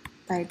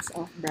types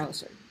of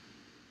browser.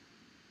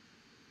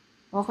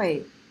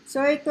 Okay. So,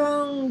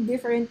 itong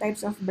different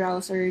types of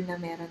browser na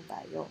meron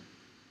tayo.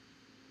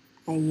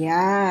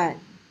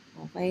 Ayan.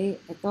 Okay.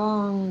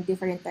 Itong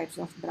different types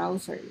of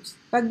browsers.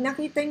 Pag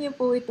nakita niyo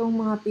po itong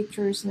mga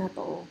pictures na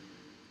to,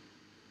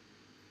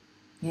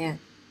 ayan.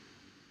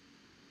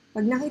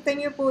 Pag nakita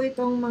niyo po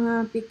itong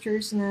mga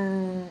pictures na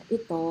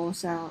ito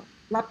sa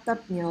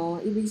laptop nyo,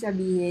 ibig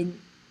sabihin,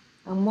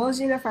 ang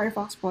Mozilla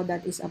Firefox po,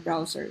 that is a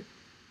browser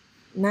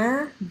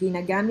na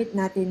ginagamit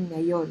natin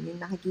ngayon. Yung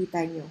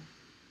nakikita nyo.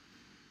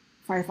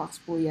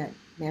 Firefox po yan.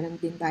 Meron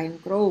din tayong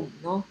Chrome,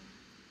 no?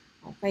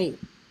 Okay.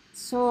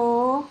 So,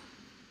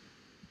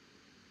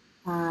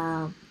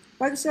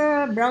 pag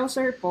sa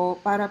browser po,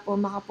 para po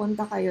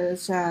makapunta kayo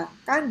sa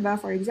Canva,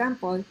 for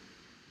example,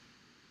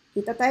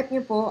 itatype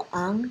nyo po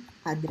ang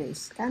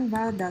address,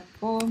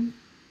 canva.com.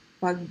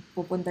 Pag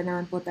pupunta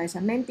naman po tayo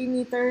sa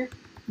Mentimeter,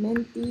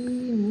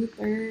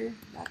 mentimeter.com.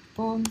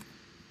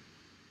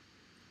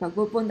 Pag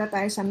pupunta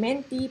tayo sa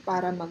Menti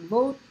para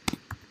mag-vote,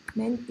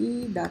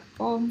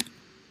 menti.com.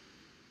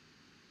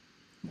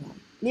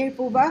 Clear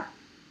po ba?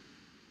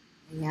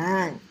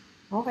 Ayan.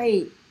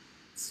 Okay.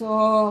 So,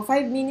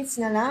 5 minutes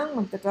na lang,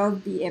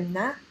 magta-12 p.m.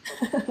 na.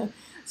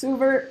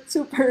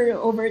 super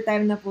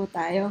overtime na po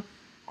tayo.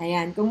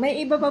 Ayan. Kung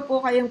may iba pa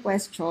po kayong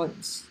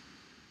questions,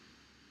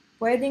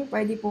 pwede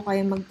po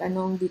kayong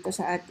magtanong dito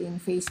sa ating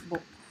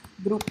Facebook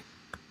group.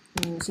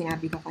 Yung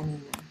sinabi ko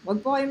kanina.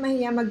 Huwag po kayong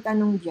mahiya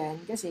magtanong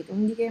dyan kasi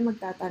kung hindi kayo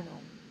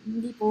magtatanong,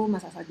 hindi po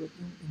masasagot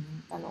yung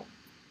inyong tanong.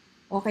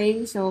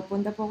 Okay? So,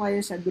 punta po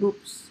kayo sa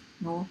groups,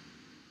 no?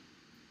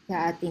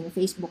 Sa ating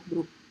Facebook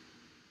group.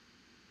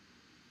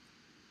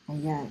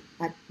 Ayan.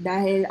 At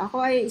dahil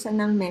ako ay isa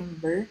ng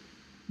member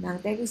ng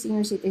Techie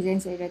Senior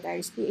Citizens and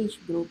Retirees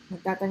PH group,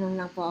 magtatanong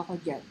lang po ako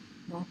dyan,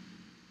 no?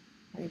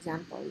 For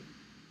example.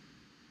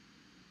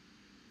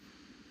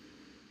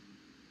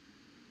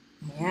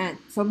 Ayan.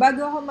 So,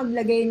 bago ako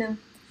maglagay ng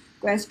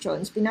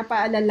questions,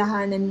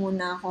 pinapaalalahanan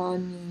muna ako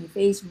ni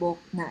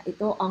Facebook na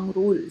ito ang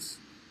rules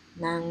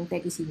ng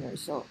Techie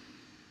Seniors. So,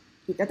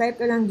 itatype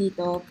ko lang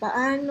dito,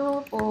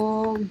 paano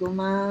po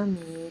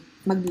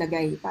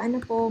paano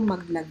po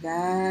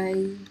maglagay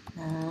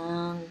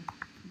ng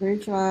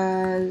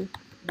virtual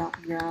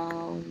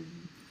background,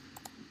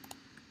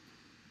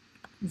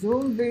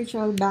 Zoom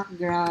virtual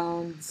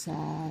background sa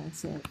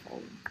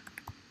cellphone.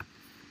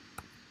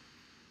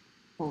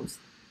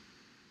 Post.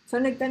 So,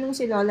 nagtanong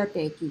si Lola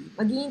Techie.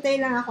 Maghihintay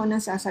lang ako ng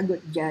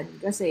sasagot dyan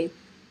kasi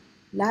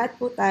lahat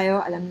po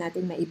tayo, alam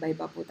natin may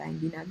iba-iba po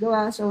tayong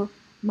ginagawa. So,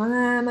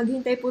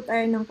 maghintay po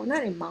tayo ng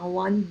kunwari, mga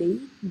 1 day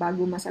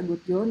bago masagot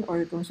yun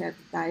or kung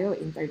swerte tayo,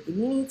 in 30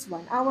 minutes,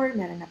 1 hour,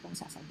 meron na pong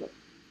sasagot.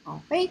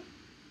 Okay?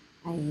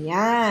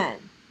 Ayan.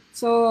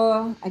 So,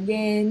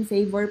 again,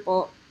 favor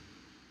po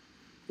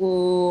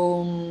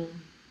kung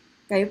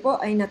kayo po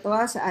ay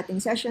natuwa sa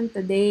ating session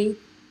today,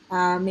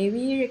 may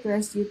we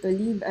request you to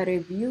leave a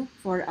review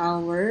for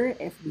our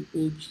FB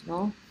page,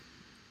 no?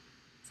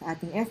 Sa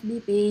ating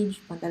FB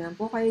page, punta lang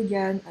po kayo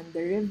dyan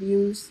under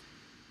reviews.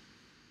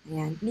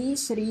 Ayan,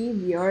 please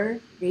leave your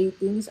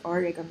ratings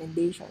or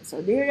recommendations. So,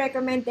 do you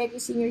recommend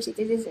Techie Senior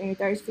Citizens and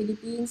Retirees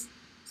Philippines?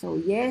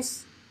 So,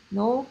 yes,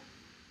 no,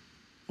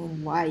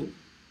 and why?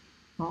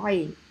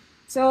 Okay.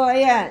 So,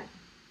 ayan.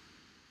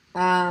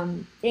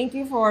 Thank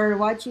you for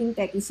watching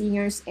Techie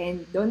Seniors,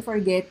 and don't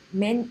forget,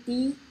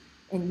 Menti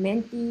and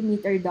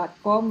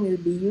Mentimeter.com will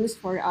be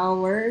used for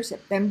our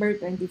September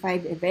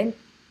 25 event,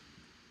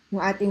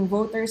 yung ating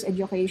Voters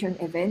Education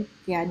event,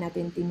 kaya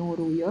natin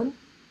tinuro yun.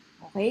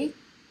 Okay?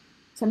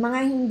 Sa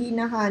mga hindi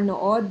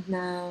nakanood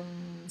ng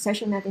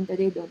session natin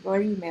today, don't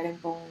worry, meron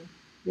pong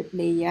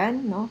replay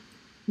yan, no?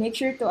 Make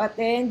sure to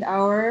attend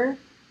our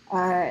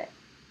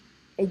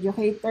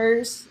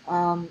educators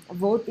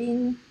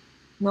voting,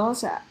 no,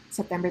 sa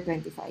September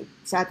 25,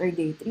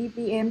 Saturday, 3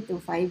 p.m. to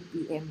 5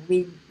 p.m.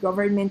 with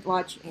Government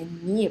Watch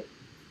and NIP.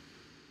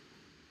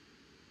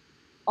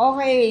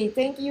 Okay,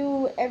 thank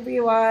you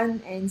everyone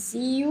and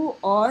see you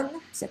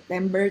on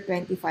September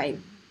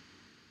 25.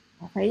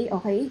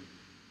 Okay?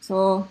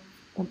 So,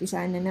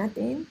 umpisahan na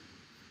natin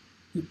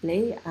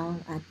i-play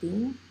ang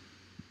ating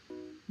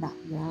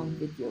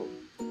background video.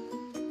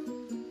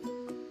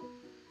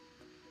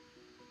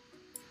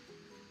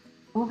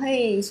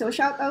 Okay, so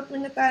shoutout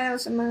muna tayo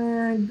sa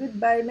mga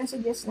goodbye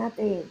messages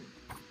natin.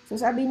 So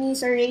sabi ni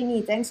Sir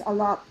Rainy, thanks a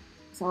lot.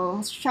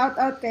 So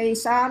shoutout kay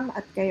Sam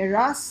at kay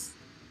Russ.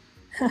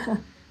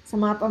 Sa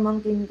mga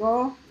pamangkin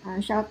ko,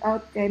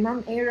 shoutout kay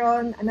Ma'am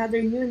Aaron, another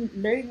new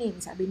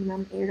learning, sabi ni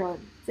Ma'am Aaron.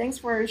 Thanks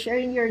for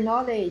sharing your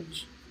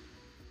knowledge.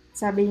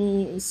 Sabi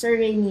ni Sir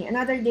Rainy,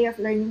 another day of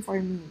learning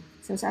for me.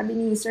 So sabi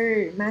ni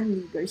Sir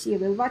Manly Garcia,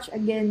 will watch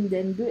again,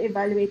 then do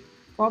evaluate,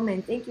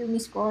 comment. Thank you,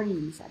 Miss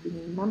Cory. Sabi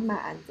ni Mama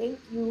Ann, thank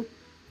you.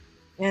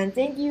 And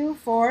thank you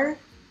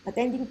for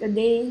attending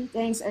today.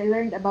 Thanks, I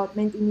learned about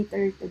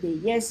Mentimeter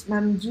today. Yes,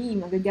 Ma'am G,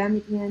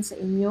 magagamit niyan sa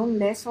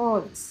inyong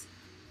lessons.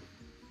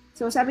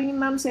 So sabi ni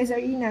Ma'am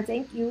Cesarina,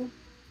 thank you.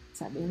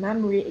 Sabi ni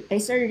Ma'am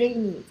Sir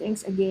Rainy,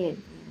 thanks again.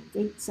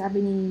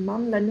 Sabi ni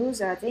Ma'am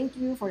Lanuza, thank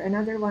you for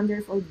another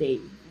wonderful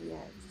day.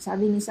 Ayan.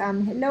 Sabi ni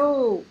Sam,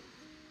 hello.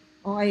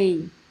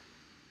 Okay.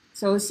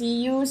 So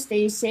see you,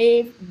 stay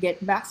safe, get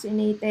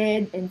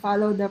vaccinated, and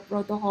follow the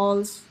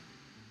protocols,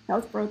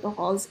 health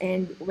protocols,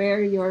 and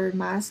wear your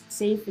mask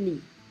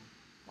safely.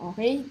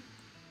 Okay?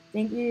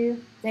 Thank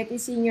you.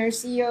 Techie Seniors.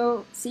 See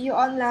you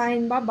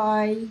online.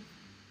 Bye-bye.